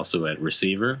mean also at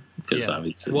receiver? Because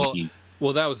obviously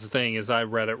Well, that was the thing, is I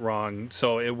read it wrong.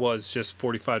 So it was just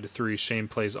 45-3. Shane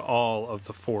plays all of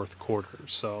the fourth quarter.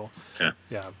 So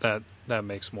yeah, that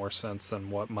makes more sense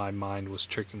than what my mind was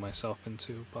tricking myself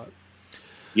into. But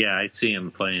yeah, I see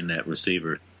him playing that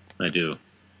receiver. I do,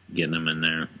 getting him in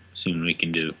there, seeing what we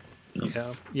can do.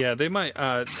 Yeah, they might.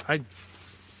 I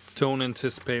don't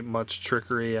anticipate much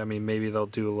trickery. I mean, maybe they'll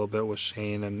do a little bit with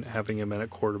Shane and having him in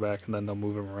at quarterback, and then they'll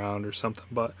move him around or something.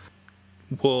 But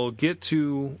we'll get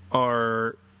to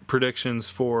our predictions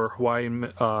for Hawaii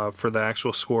for the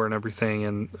actual score and everything,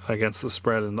 and against the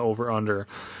spread and the over/under.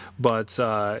 But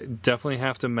definitely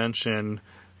have to mention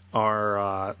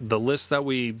our the list that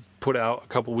we put out a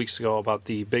couple weeks ago about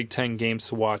the Big Ten games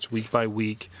to watch week by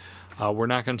week. We're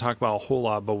not going to talk about a whole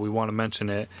lot, but we want to mention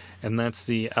it, and that's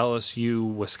the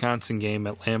LSU-Wisconsin game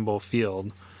at Lambeau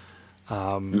Field.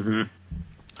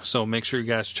 So make sure you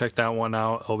guys check that one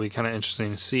out. It'll be kind of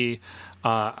interesting to see.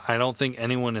 I don't think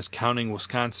anyone is counting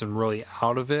Wisconsin really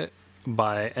out of it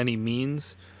by any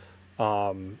means.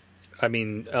 I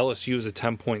mean, LSU is a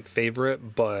 10-point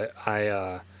favorite, but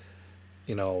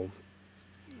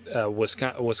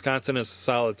Wisconsin is a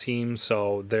solid team,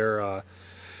 so they're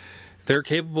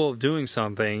capable of doing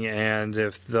something, and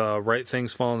if the right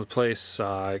things fall into place,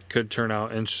 it could turn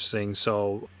out interesting.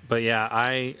 So, but yeah,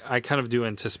 I kind of do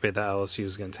anticipate that LSU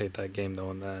is going to take that game,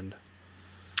 though, in the end.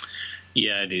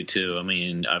 Yeah, I do too. I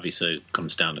mean, obviously it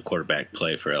comes down to quarterback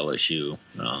play for LSU,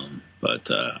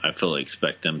 but I fully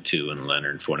expect them to, and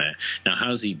Leonard Fournette. Now,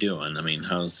 how's he doing? I mean,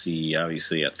 how's he?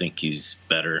 Obviously, I think he's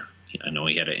better. I know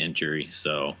he had an injury,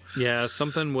 so... Yeah,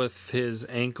 something with his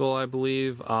ankle, I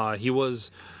believe. He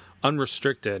was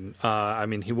unrestricted. I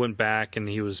mean, he went back and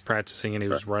he was practicing and he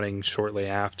was running shortly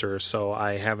after, so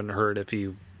I haven't heard if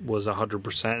he was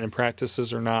 100% in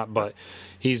practices or not, but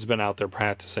he's been out there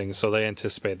practicing, so they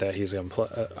anticipate that he's going to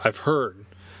play. I've heard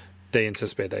they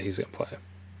anticipate that he's going to play.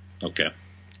 Okay.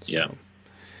 Yeah. So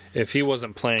if he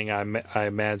wasn't playing, I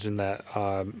imagine that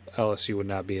LSU would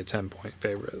not be a 10-point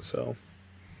favorite, so...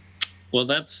 Well,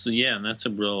 that's a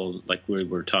real, like we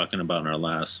were talking about in our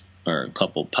last or a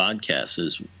couple podcasts,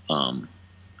 is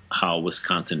how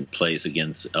Wisconsin plays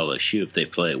against LSU. If they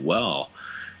play well,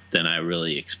 then I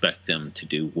really expect them to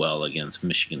do well against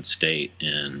Michigan State,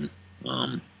 and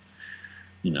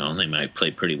they might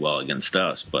play pretty well against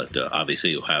us. But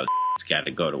obviously, Ohio's got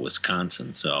to go to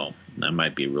Wisconsin, so that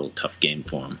might be a real tough game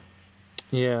for them.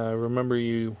 Yeah, I remember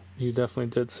you definitely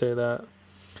did say that.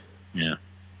 Yeah.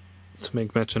 To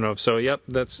make mention of. So, yep,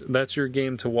 that's your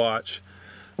game to watch.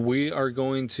 We are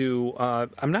going to,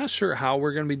 I'm not sure how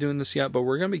we're going to be doing this yet, but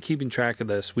we're going to be keeping track of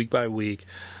this week by week.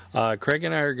 Craig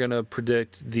and I are going to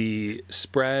predict the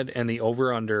spread and the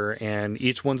over-under, and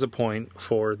each one's a point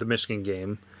for the Michigan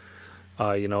game.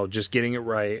 Just getting it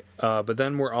right. But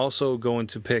then we're also going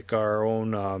to pick our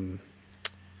own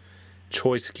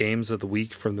choice games of the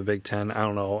week from the Big Ten. I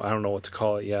don't know what to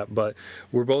call it yet, but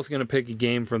we're both going to pick a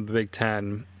game from the Big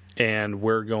Ten, and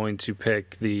we're going to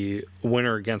pick the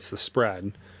winner against the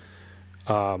spread,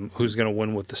 who's going to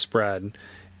win with the spread.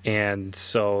 And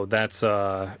so that's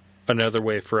another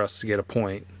way for us to get a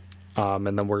point. And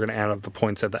then we're going to add up the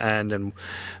points at the end, and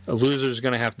a loser's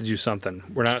going to have to do something.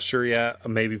 We're not sure yet.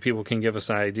 Maybe people can give us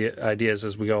ideas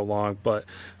as we go along. But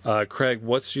Craig,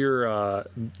 what's your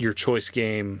choice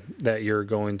game that you're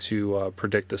going to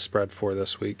predict the spread for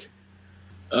this week?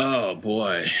 Oh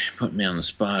boy, put me on the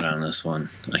spot on this one.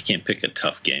 I can't pick a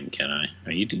tough game, can I?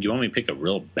 Do you want me to pick a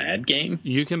real bad game?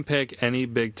 You can pick any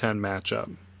Big Ten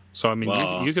matchup. So I mean,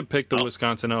 you could pick the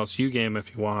Wisconsin LSU game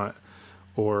if you want,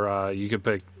 or you could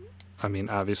pick. I mean,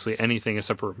 obviously anything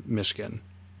except for Michigan.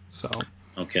 So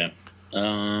okay,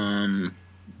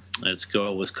 let's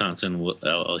go Wisconsin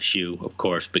LSU, of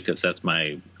course, because that's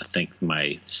my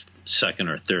second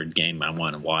or third game I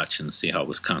want to watch and see how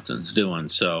Wisconsin's doing.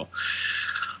 So.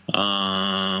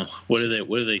 What are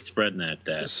they spreading at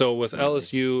that? So with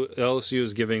LSU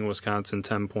is giving Wisconsin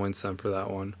 10 points then for that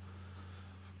one.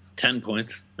 10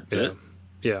 points? That's it?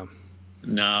 Yeah.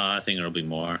 No, I think it'll be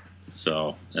more.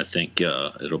 So I think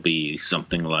it'll be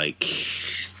something like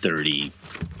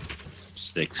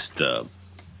 36 to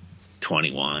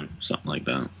 21, something like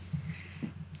that.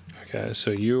 Okay,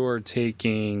 so you are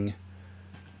taking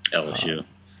LSU.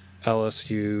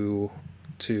 LSU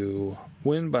to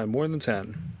win by more than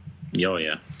 10. Oh,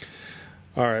 yeah.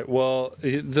 All right. Well,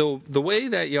 the way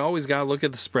that you always got to look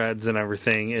at the spreads and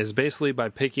everything is basically by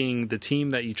picking the team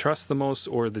that you trust the most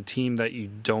or the team that you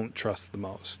don't trust the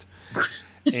most.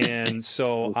 And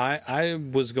so I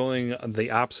was going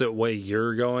the opposite way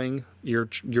you're going. You're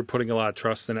putting a lot of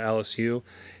trust in LSU.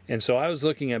 And so I was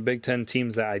looking at Big Ten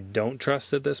teams that I don't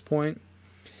trust at this point.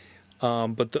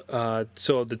 So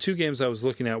the two games I was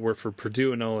looking at were for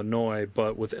Purdue and Illinois,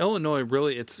 but with Illinois,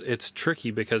 really it's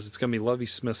tricky because it's going to be Lovie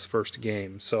Smith's first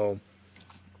game. So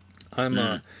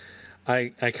I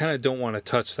kind of don't want to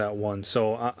touch that one.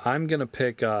 So I'm going to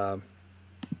pick, and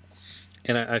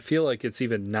I feel like it's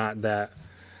even not that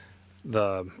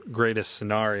the greatest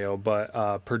scenario,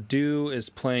 but Purdue is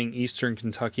playing Eastern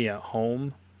Kentucky at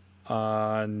home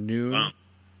noon. Wow.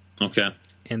 Okay.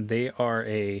 And they are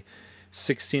a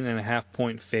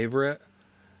 16.5-point favorite.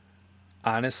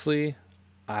 Honestly,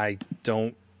 I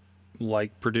don't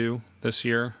like Purdue this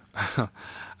year.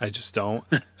 I just don't.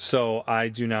 So I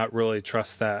do not really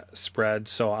trust that spread.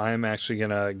 So I'm actually going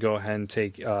to go ahead and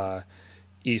take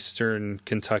Eastern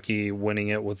Kentucky winning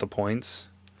it with the points.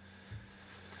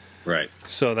 Right.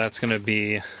 So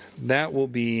that will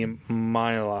be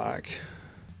my lock.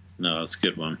 No, that's a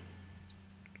good one.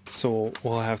 So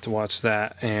we'll have to watch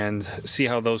that and see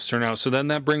how those turn out. So then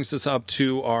that brings us up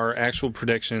to our actual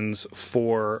predictions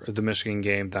for the Michigan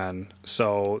game then.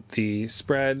 So the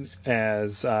spread,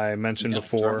 as I mentioned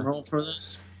before, drum roll for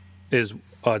this? Is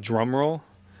a drum roll.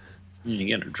 You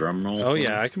get a drum roll? Oh,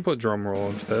 yeah, I can put drum roll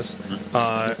into this.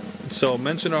 So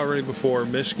mentioned already before,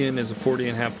 Michigan is a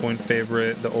 40.5-point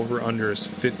favorite. The over-under is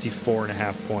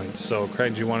 54.5 points. So,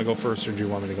 Craig, do you want to go first or do you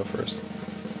want me to go first?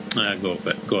 Go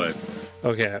for it. Go ahead.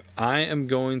 Okay, I am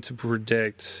going to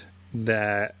predict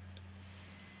that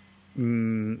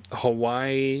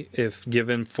Hawaii, if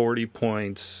given 40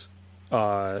 points,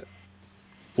 would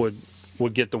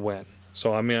get the win.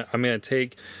 So I'm gonna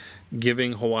take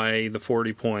giving Hawaii the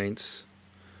 40 points,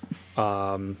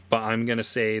 but I'm gonna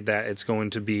say that it's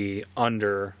going to be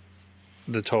under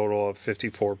the total of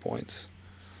 54 points.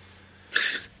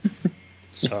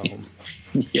 So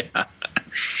yeah.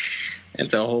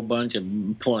 It's a whole bunch of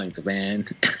points, man.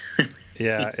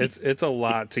 Yeah, it's a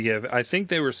lot to give. I think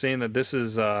they were saying that this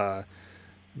is the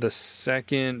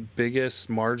second biggest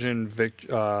margin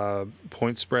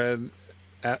point spread.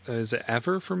 Is it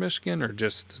ever for Michigan or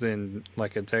just in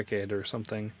like a decade or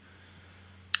something?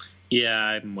 Yeah,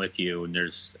 I'm with you.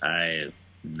 I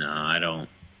don't.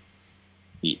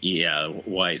 Yeah,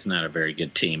 Hawaii's not a very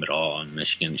good team at all, and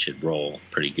Michigan should roll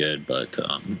pretty good, but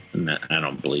I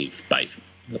don't believe by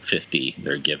the 50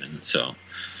 they're given. So,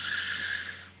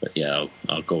 but yeah,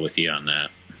 I'll go with you on that.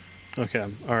 Okay,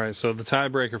 all right. So the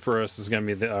tiebreaker for us is going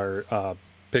to be our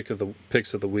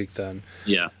picks of the week. Then,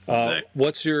 yeah. Exactly.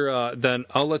 What's your then?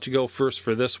 I'll let you go first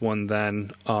for this one.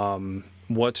 Then,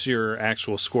 what's your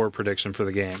actual score prediction for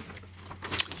the game?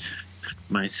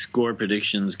 My score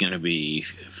prediction is going to be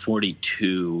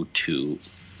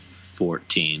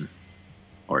 42-14.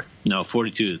 Or no,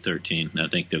 42-13. I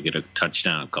think they'll get a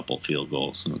touchdown, a couple field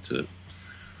goals, and that's it.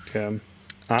 Okay,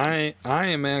 I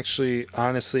am actually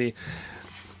honestly.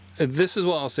 This is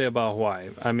what I'll say about Hawaii.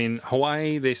 I mean,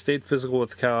 Hawaii, they stayed physical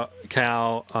with Cal.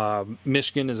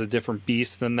 Michigan is a different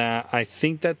beast than that. I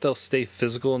think that they'll stay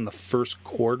physical in the first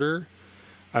quarter.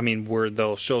 I mean, where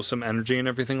they'll show some energy and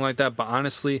everything like that. But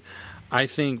honestly, I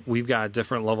think we've got a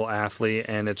different level athlete,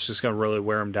 and it's just going to really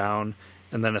wear them down.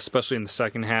 And then especially in the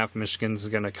second half, Michigan's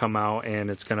going to come out, and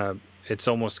it's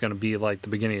almost going to be like the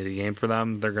beginning of the game for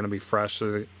them. They're going to be fresh.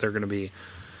 They're going to be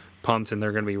pumped, and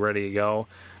they're going to be ready to go.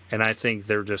 And I think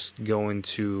they're just going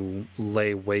to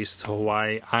lay waste to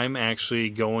Hawaii. I'm actually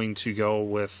going to go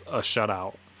with a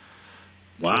shutout.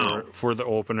 Wow. For the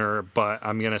opener, but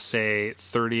I'm going to say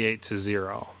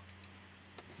 38-0.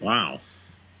 Wow.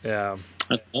 Yeah.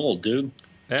 That's bold, dude.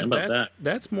 How about that?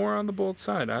 That's more on the bold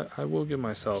side. I will give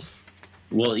myself.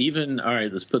 Well, all right,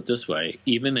 let's put it this way.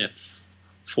 Even if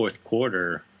fourth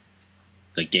quarter,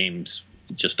 the game's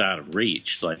just out of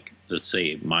reach, like let's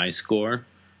say my score,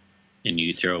 and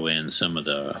you throw in some of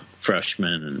the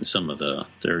freshmen and some of the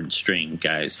third string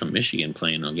guys from Michigan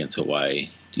playing against Hawaii,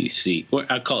 do you see? Well,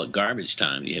 I call it garbage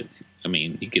time. You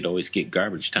could always get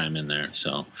garbage time in there.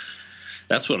 So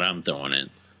that's what I'm throwing in.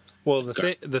 Well,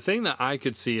 the thing that I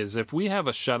could see is if we have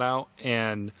a shutout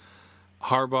and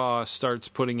Harbaugh starts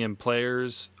putting in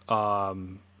players,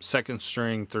 second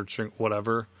string, third string,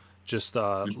 whatever, just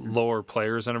lower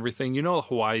players and everything.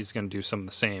 Hawaii's going to do some of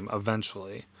the same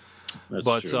eventually.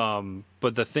 That's true.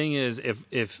 But the thing is,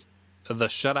 if the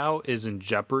shutout is in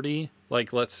jeopardy,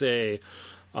 like let's say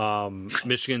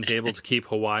Michigan's able to keep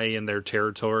Hawaii in their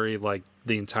territory like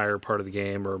the entire part of the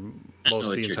game or most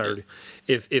of the entirety.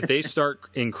 If they start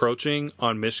encroaching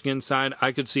on Michigan's side,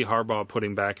 I could see Harbaugh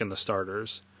putting back in the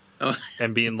starters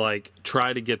and being like,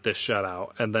 try to get this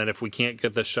shutout. And then if we can't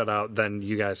get this shutout, then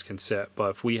you guys can sit.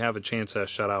 But if we have a chance at a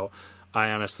shutout,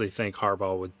 I honestly think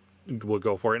Harbaugh would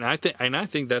go for it. And I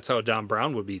think that's how Don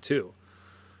Brown would be too.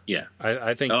 Yeah.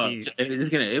 I think it's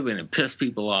gonna piss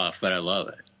people off, but I love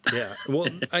it. Yeah, well,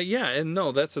 yeah, and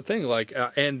no, that's the thing. Like,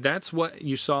 and that's what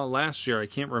you saw last year. I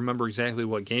can't remember exactly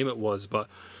what game it was, but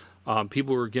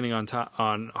people were getting on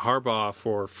Harbaugh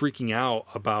for freaking out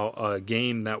about a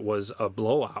game that was a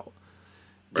blowout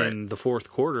in the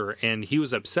fourth quarter, and he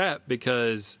was upset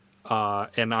because,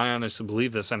 and I honestly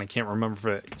believe this, and I can't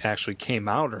remember if it actually came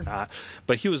out or not,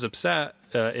 but he was upset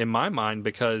in my mind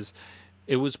because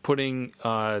it was putting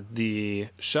the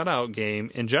shutout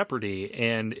game in jeopardy,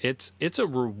 and it's a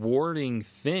rewarding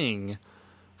thing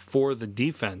for the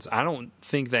defense. I don't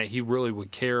think that he really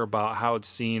would care about how it's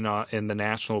seen in the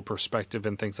national perspective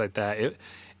and things like that.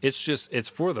 It's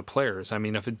for the players. I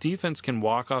mean, if a defense can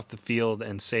walk off the field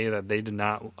and say that they did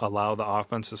not allow the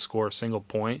offense to score a single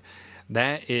point,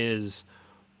 that is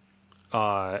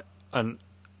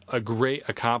a great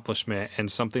accomplishment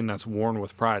and something that's worn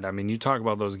with pride. I mean, you talk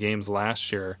about those games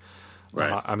last year.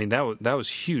 Right. I mean, that was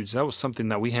huge. That was something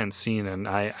that we hadn't seen, and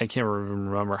I can't even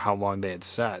remember how long they had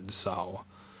said. So,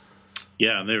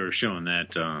 yeah, they were showing that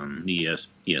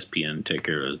ESPN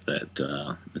ticker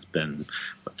that it's been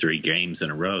 3 games in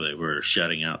a row they were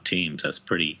shutting out teams. That's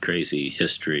pretty crazy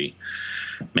history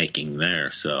making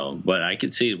there. So, but I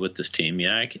could see it with this team.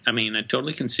 Yeah, I mean, I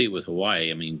totally can see it with Hawaii.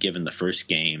 I mean, given the first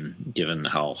game, given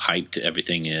how hyped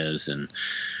everything is, and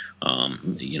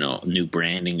new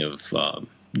branding of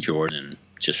Jordan,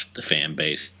 just the fan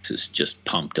base is just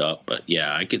pumped up. But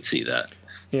yeah, I could see that.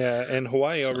 Yeah, and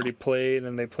Hawaii already played,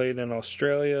 and they played in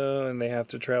Australia, and they have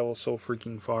to travel so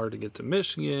freaking far to get to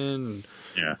Michigan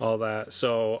and all that.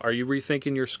 So, are you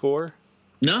rethinking your score?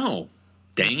 No.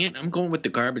 Dang it! I'm going with the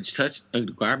garbage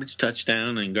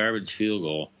touchdown and garbage field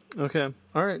goal. Okay,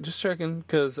 all right, just checking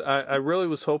because I really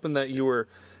was hoping that you were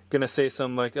gonna say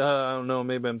something like, I don't know,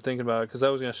 maybe I'm thinking about it, because I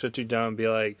was gonna shut you down and be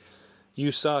like,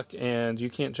 you suck and you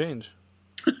can't change.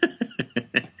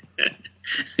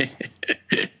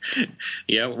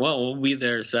 Yeah, well, we'll be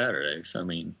there Saturday. So, I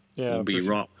mean, we'll be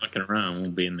walking around.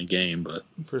 We'll be in the game, but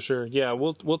for sure, yeah,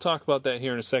 we'll talk about that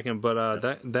here in a second. But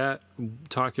that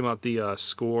talking about the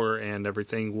score and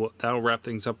everything, that'll wrap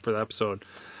things up for the episode.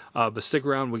 But stick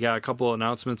around. We got a couple of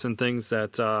announcements and things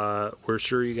that we're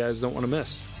sure you guys don't want to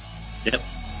miss. Yep.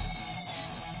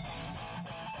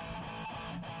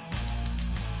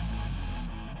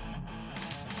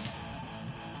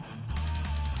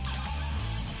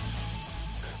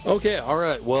 Okay, all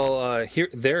right. Well,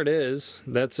 there it is.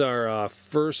 That's our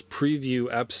first preview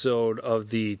episode of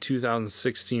the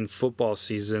 2016 football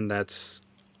season. That's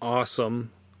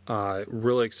awesome.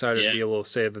 Really excited to be able to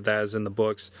say that is in the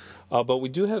books. But we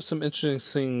do have some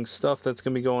interesting stuff that's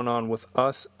going to be going on with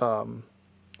us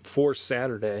for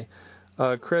Saturday.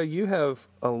 Craig, you have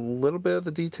a little bit of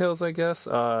the details, I guess.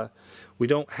 We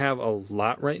don't have a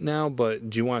lot right now, but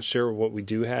do you want to share what we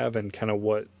do have and kind of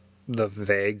what the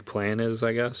vague plan is,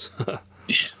 I guess?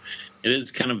 It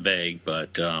is kind of vague,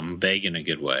 but vague in a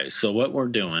good way. So what we're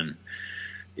doing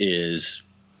is,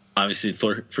 obviously,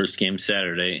 first game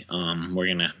Saturday, we're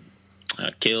going to,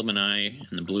 Caleb and I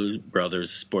and the Blue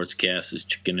Brothers Sportscast is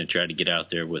going to try to get out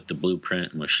there with the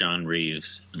Blueprint and with Sean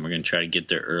Reeves, and we're going to try to get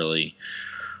there early.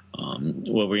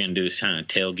 What we're going to do is kind of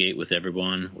tailgate with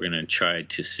everyone. We're going to try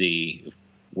to see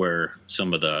where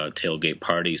some of the tailgate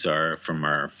parties are from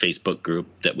our Facebook group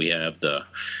that we have, the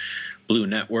Blue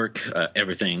Network,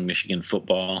 Everything Michigan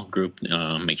Football group.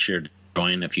 Make sure to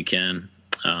join if you can.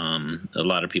 A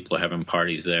lot of people are having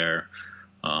parties there,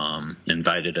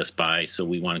 invited us by, so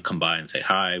we want to come by and say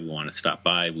hi. We want to stop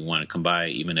by. We want to come by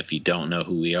even if you don't know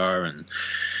who we are, and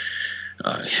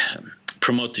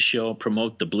promote the show,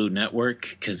 promote the Blue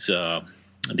Network, because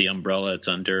the umbrella it's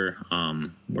under,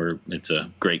 it's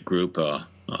a great group.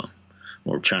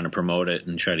 We're trying to promote it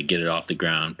and try to get it off the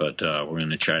ground, but we're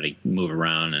going to try to move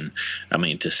around. And I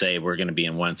mean, to say we're going to be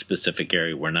in one specific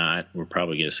area, we're not. We're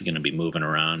probably just going to be moving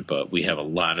around, but we have a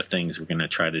lot of things we're going to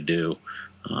try to do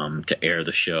to air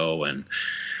the show, and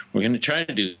we're going to try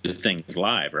to do things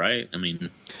live, right? I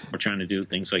mean, we're trying to do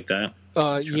things like that.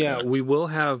 We will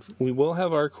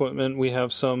have our equipment. We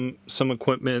have some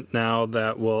equipment now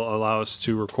that will allow us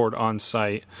to record on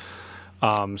site.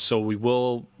 So we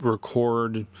will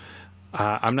record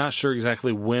I'm not sure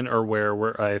exactly when or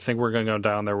where. I think we're going to go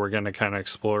down there. We're going to kind of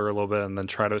explore a little bit and then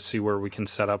try to see where we can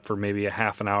set up for maybe a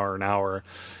half an hour.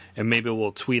 And maybe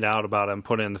we'll tweet out about it and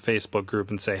put it in the Facebook group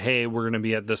and say, hey, we're going to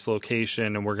be at this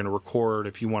location and we're going to record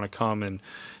if you want to come and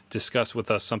discuss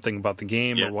with us something about the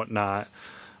game or whatnot.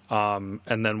 And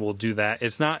then we'll do that.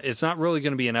 It's not really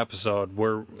going to be an episode.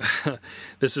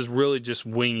 This is really just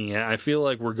winging it. I feel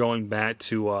like we're going back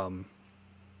to our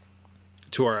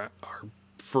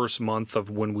first month of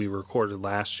when we recorded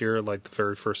last year, like the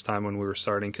very first time when we were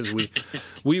starting, because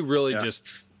we really just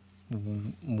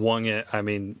wung it. I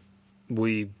mean,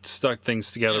 we stuck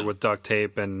things together with duct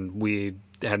tape and we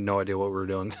had no idea what we were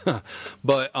doing.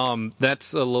 But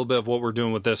that's a little bit of what we're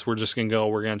doing with this. We're just going to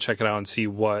we're going to check it out and see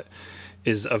what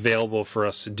is available for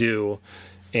us to do.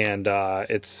 And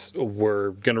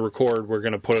we're going to record, we're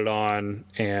going to put it on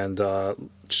and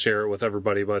share it with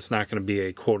everybody, but it's not going to be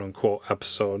a quote unquote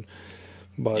episode.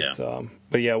 But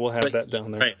yeah, we'll have that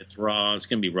down there. Right, it's raw. It's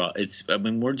going to be raw.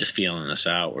 We're just feeling this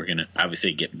out. We're going to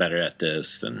obviously get better at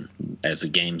this, and as the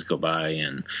games go by,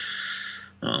 and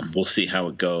we'll see how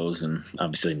it goes. And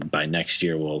obviously, by next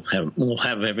year, we'll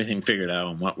have everything figured out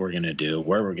on what we're going to do,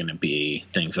 where we're going to be,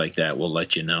 things like that. We'll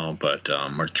let you know. But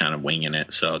we're kind of winging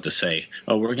it. So to say,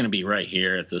 oh, we're going to be right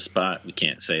here at this spot, we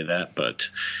can't say that. But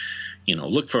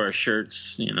look for our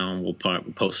shirts. We'll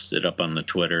post it up on the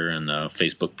Twitter and the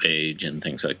Facebook page and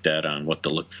things like that on what to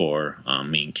look for.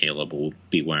 Me and Caleb will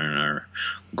be wearing our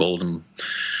golden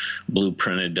blue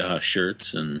printed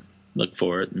shirts and look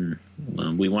for it. And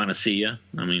we want to see you.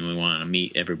 I mean, we want to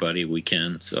meet everybody we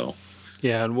can. So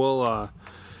yeah, and we'll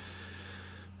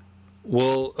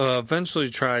eventually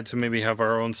try to maybe have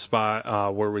our own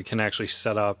spot where we can actually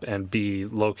set up and be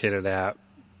located at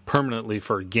permanently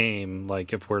for a game,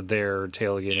 like if we're there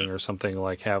tailgating or something,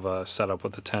 like have a setup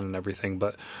with a tent and everything.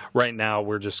 But right now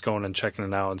we're just going and checking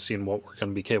it out and seeing what we're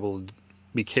going to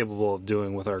be capable of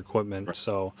doing with our equipment.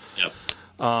 So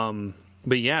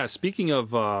but yeah, speaking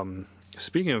of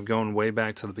going way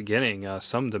back to the beginning,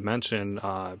 something to mention,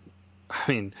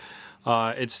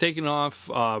 it's taken off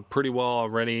pretty well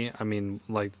already. I mean,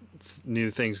 like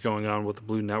new things going on with the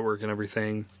Blue Network and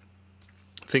everything.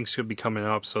 Things could be coming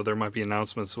up, so there might be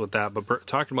announcements with that. But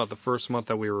talking about the first month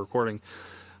that we were recording,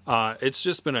 it's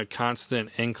just been a constant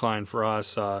incline for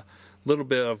us. A little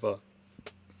bit of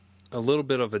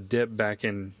a dip back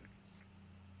in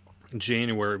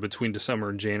January, between December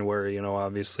and January.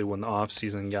 Obviously when the off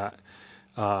season got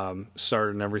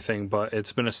started and everything, but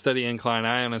it's been a steady incline.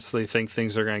 I honestly think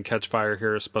things are going to catch fire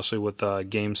here, especially with the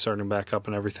games starting back up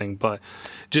and everything. But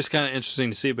just kind of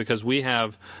interesting to see, because we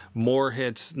have more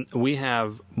hits. We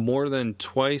have more than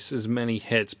twice as many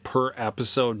hits per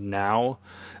episode now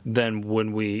than what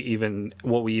we even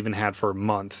had for a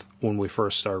month when we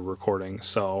first started recording.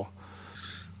 So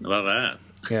love that.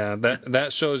 Yeah,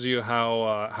 that shows you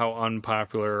how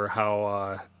unpopular,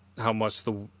 how much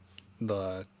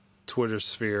the Twitter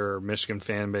sphere or Michigan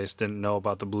fan base didn't know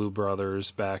about the Blue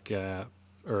Brothers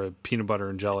or Peanut Butter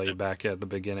and Jelly back at the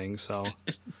beginning. So,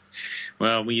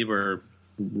 well, we were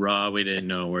raw. We didn't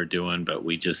know what we're doing, but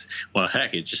it just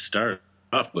started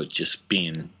off with just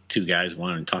being two guys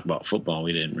wanting to talk about football.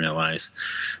 We didn't realize,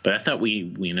 but I thought we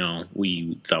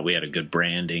thought we had a good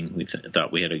branding. We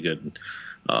thought we had a good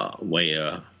way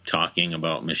of talking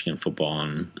about Michigan football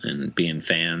and being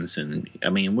fans. And I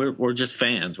mean, we're just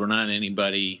fans. We're not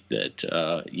anybody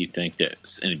that you think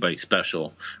that's anybody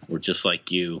special. We're just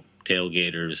like you,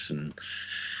 tailgaters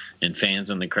and fans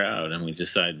in the crowd. And we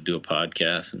decided to do a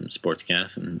podcast and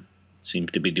sportscast, and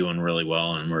seems to be doing really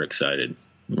well. And we're excited,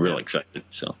 excited.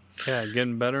 So yeah,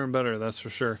 getting better and better. That's for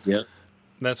sure. Yeah.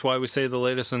 That's why we say the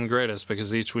latest and the greatest,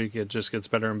 because each week it just gets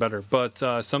better and better. But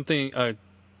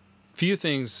few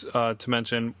things to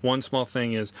mention. One small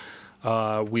thing is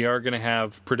we are going to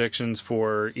have predictions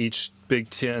for each Big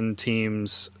Ten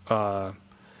team's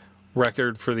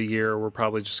record for the year. We're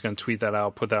probably just going to tweet that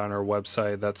out, put that on our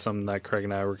website. That's something that Craig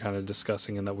and I were kind of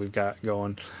discussing and that we've got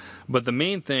going. But the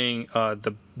main thing,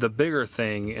 the bigger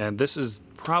thing, and this is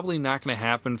probably not going to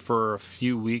happen for a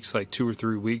few weeks, like 2 or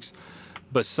 3 weeks,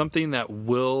 but something that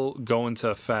will go into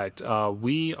effect.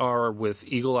 We are with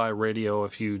Eagle Eye Radio,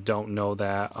 if you don't know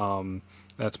that.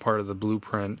 That's part of the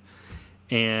Blueprint.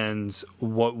 And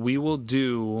what we will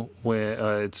do, when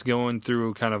it's going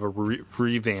through kind of a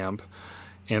revamp,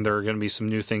 and there are going to be some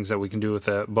new things that we can do with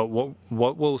it. But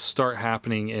what will start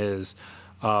happening is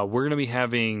we're going to be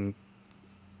having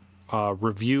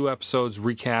review episodes,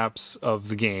 recaps of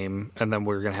the game, and then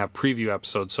we're going to have preview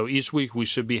episodes. So each week we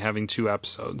should be having 2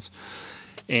 episodes.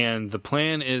 And the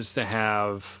plan is to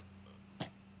have,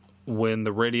 when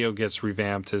the radio gets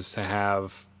revamped, is to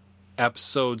have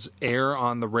episodes air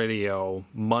on the radio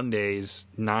Mondays,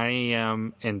 9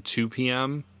 a.m. and 2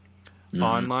 p.m.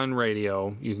 Online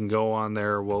radio. You can go on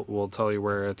there. We'll tell you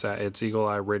where it's at. It's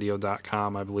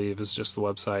eagleeyeradio.com, I believe, is just the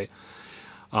website.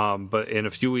 But in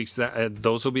a few weeks,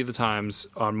 those will be the times.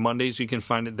 On Mondays, you can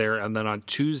find it there. And then on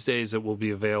Tuesdays, it will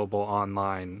be available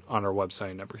online on our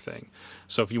website and everything.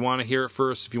 So if you want to hear it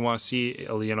first, if you want to see,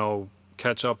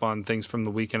 catch up on things from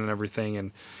the weekend and everything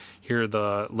and hear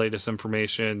the latest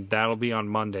information, that'll be on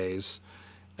Mondays.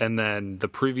 And then the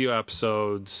preview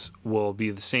episodes will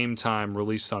be the same time,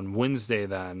 released on Wednesday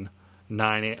then,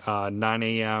 9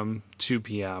 a.m., 2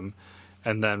 p.m.,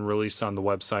 and then released on the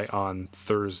website on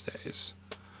Thursdays.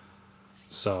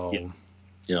 So,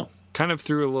 yeah. Kind of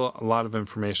threw a lot of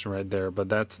information right there, but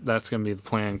that's going to be the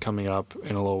plan coming up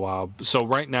in a little while. So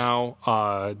right now,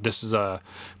 this is a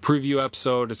preview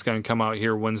episode. It's going to come out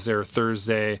here Wednesday or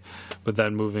Thursday, but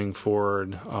then moving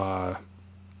forward,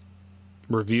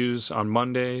 reviews on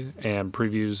Monday and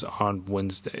previews on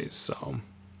Wednesdays. So,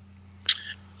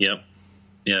 yep,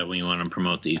 yeah, we want to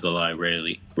promote the Eagle Eye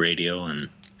Radio and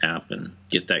app and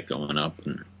get that going up.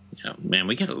 And yeah, man,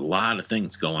 we get a lot of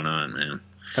things going on, man.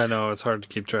 I know it's hard to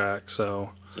keep track.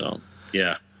 So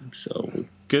yeah,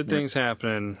 good things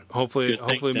happening. Hopefully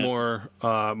more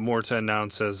to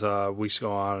announce as weeks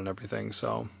go on and everything.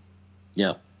 So,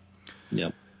 yep.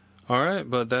 All right,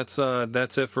 but that's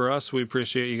it for us. We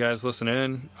appreciate you guys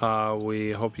listening.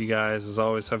 We hope you guys, as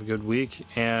always, have a good week,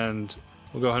 and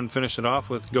we'll go ahead and finish it off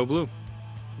with Go Blue.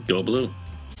 Go Blue.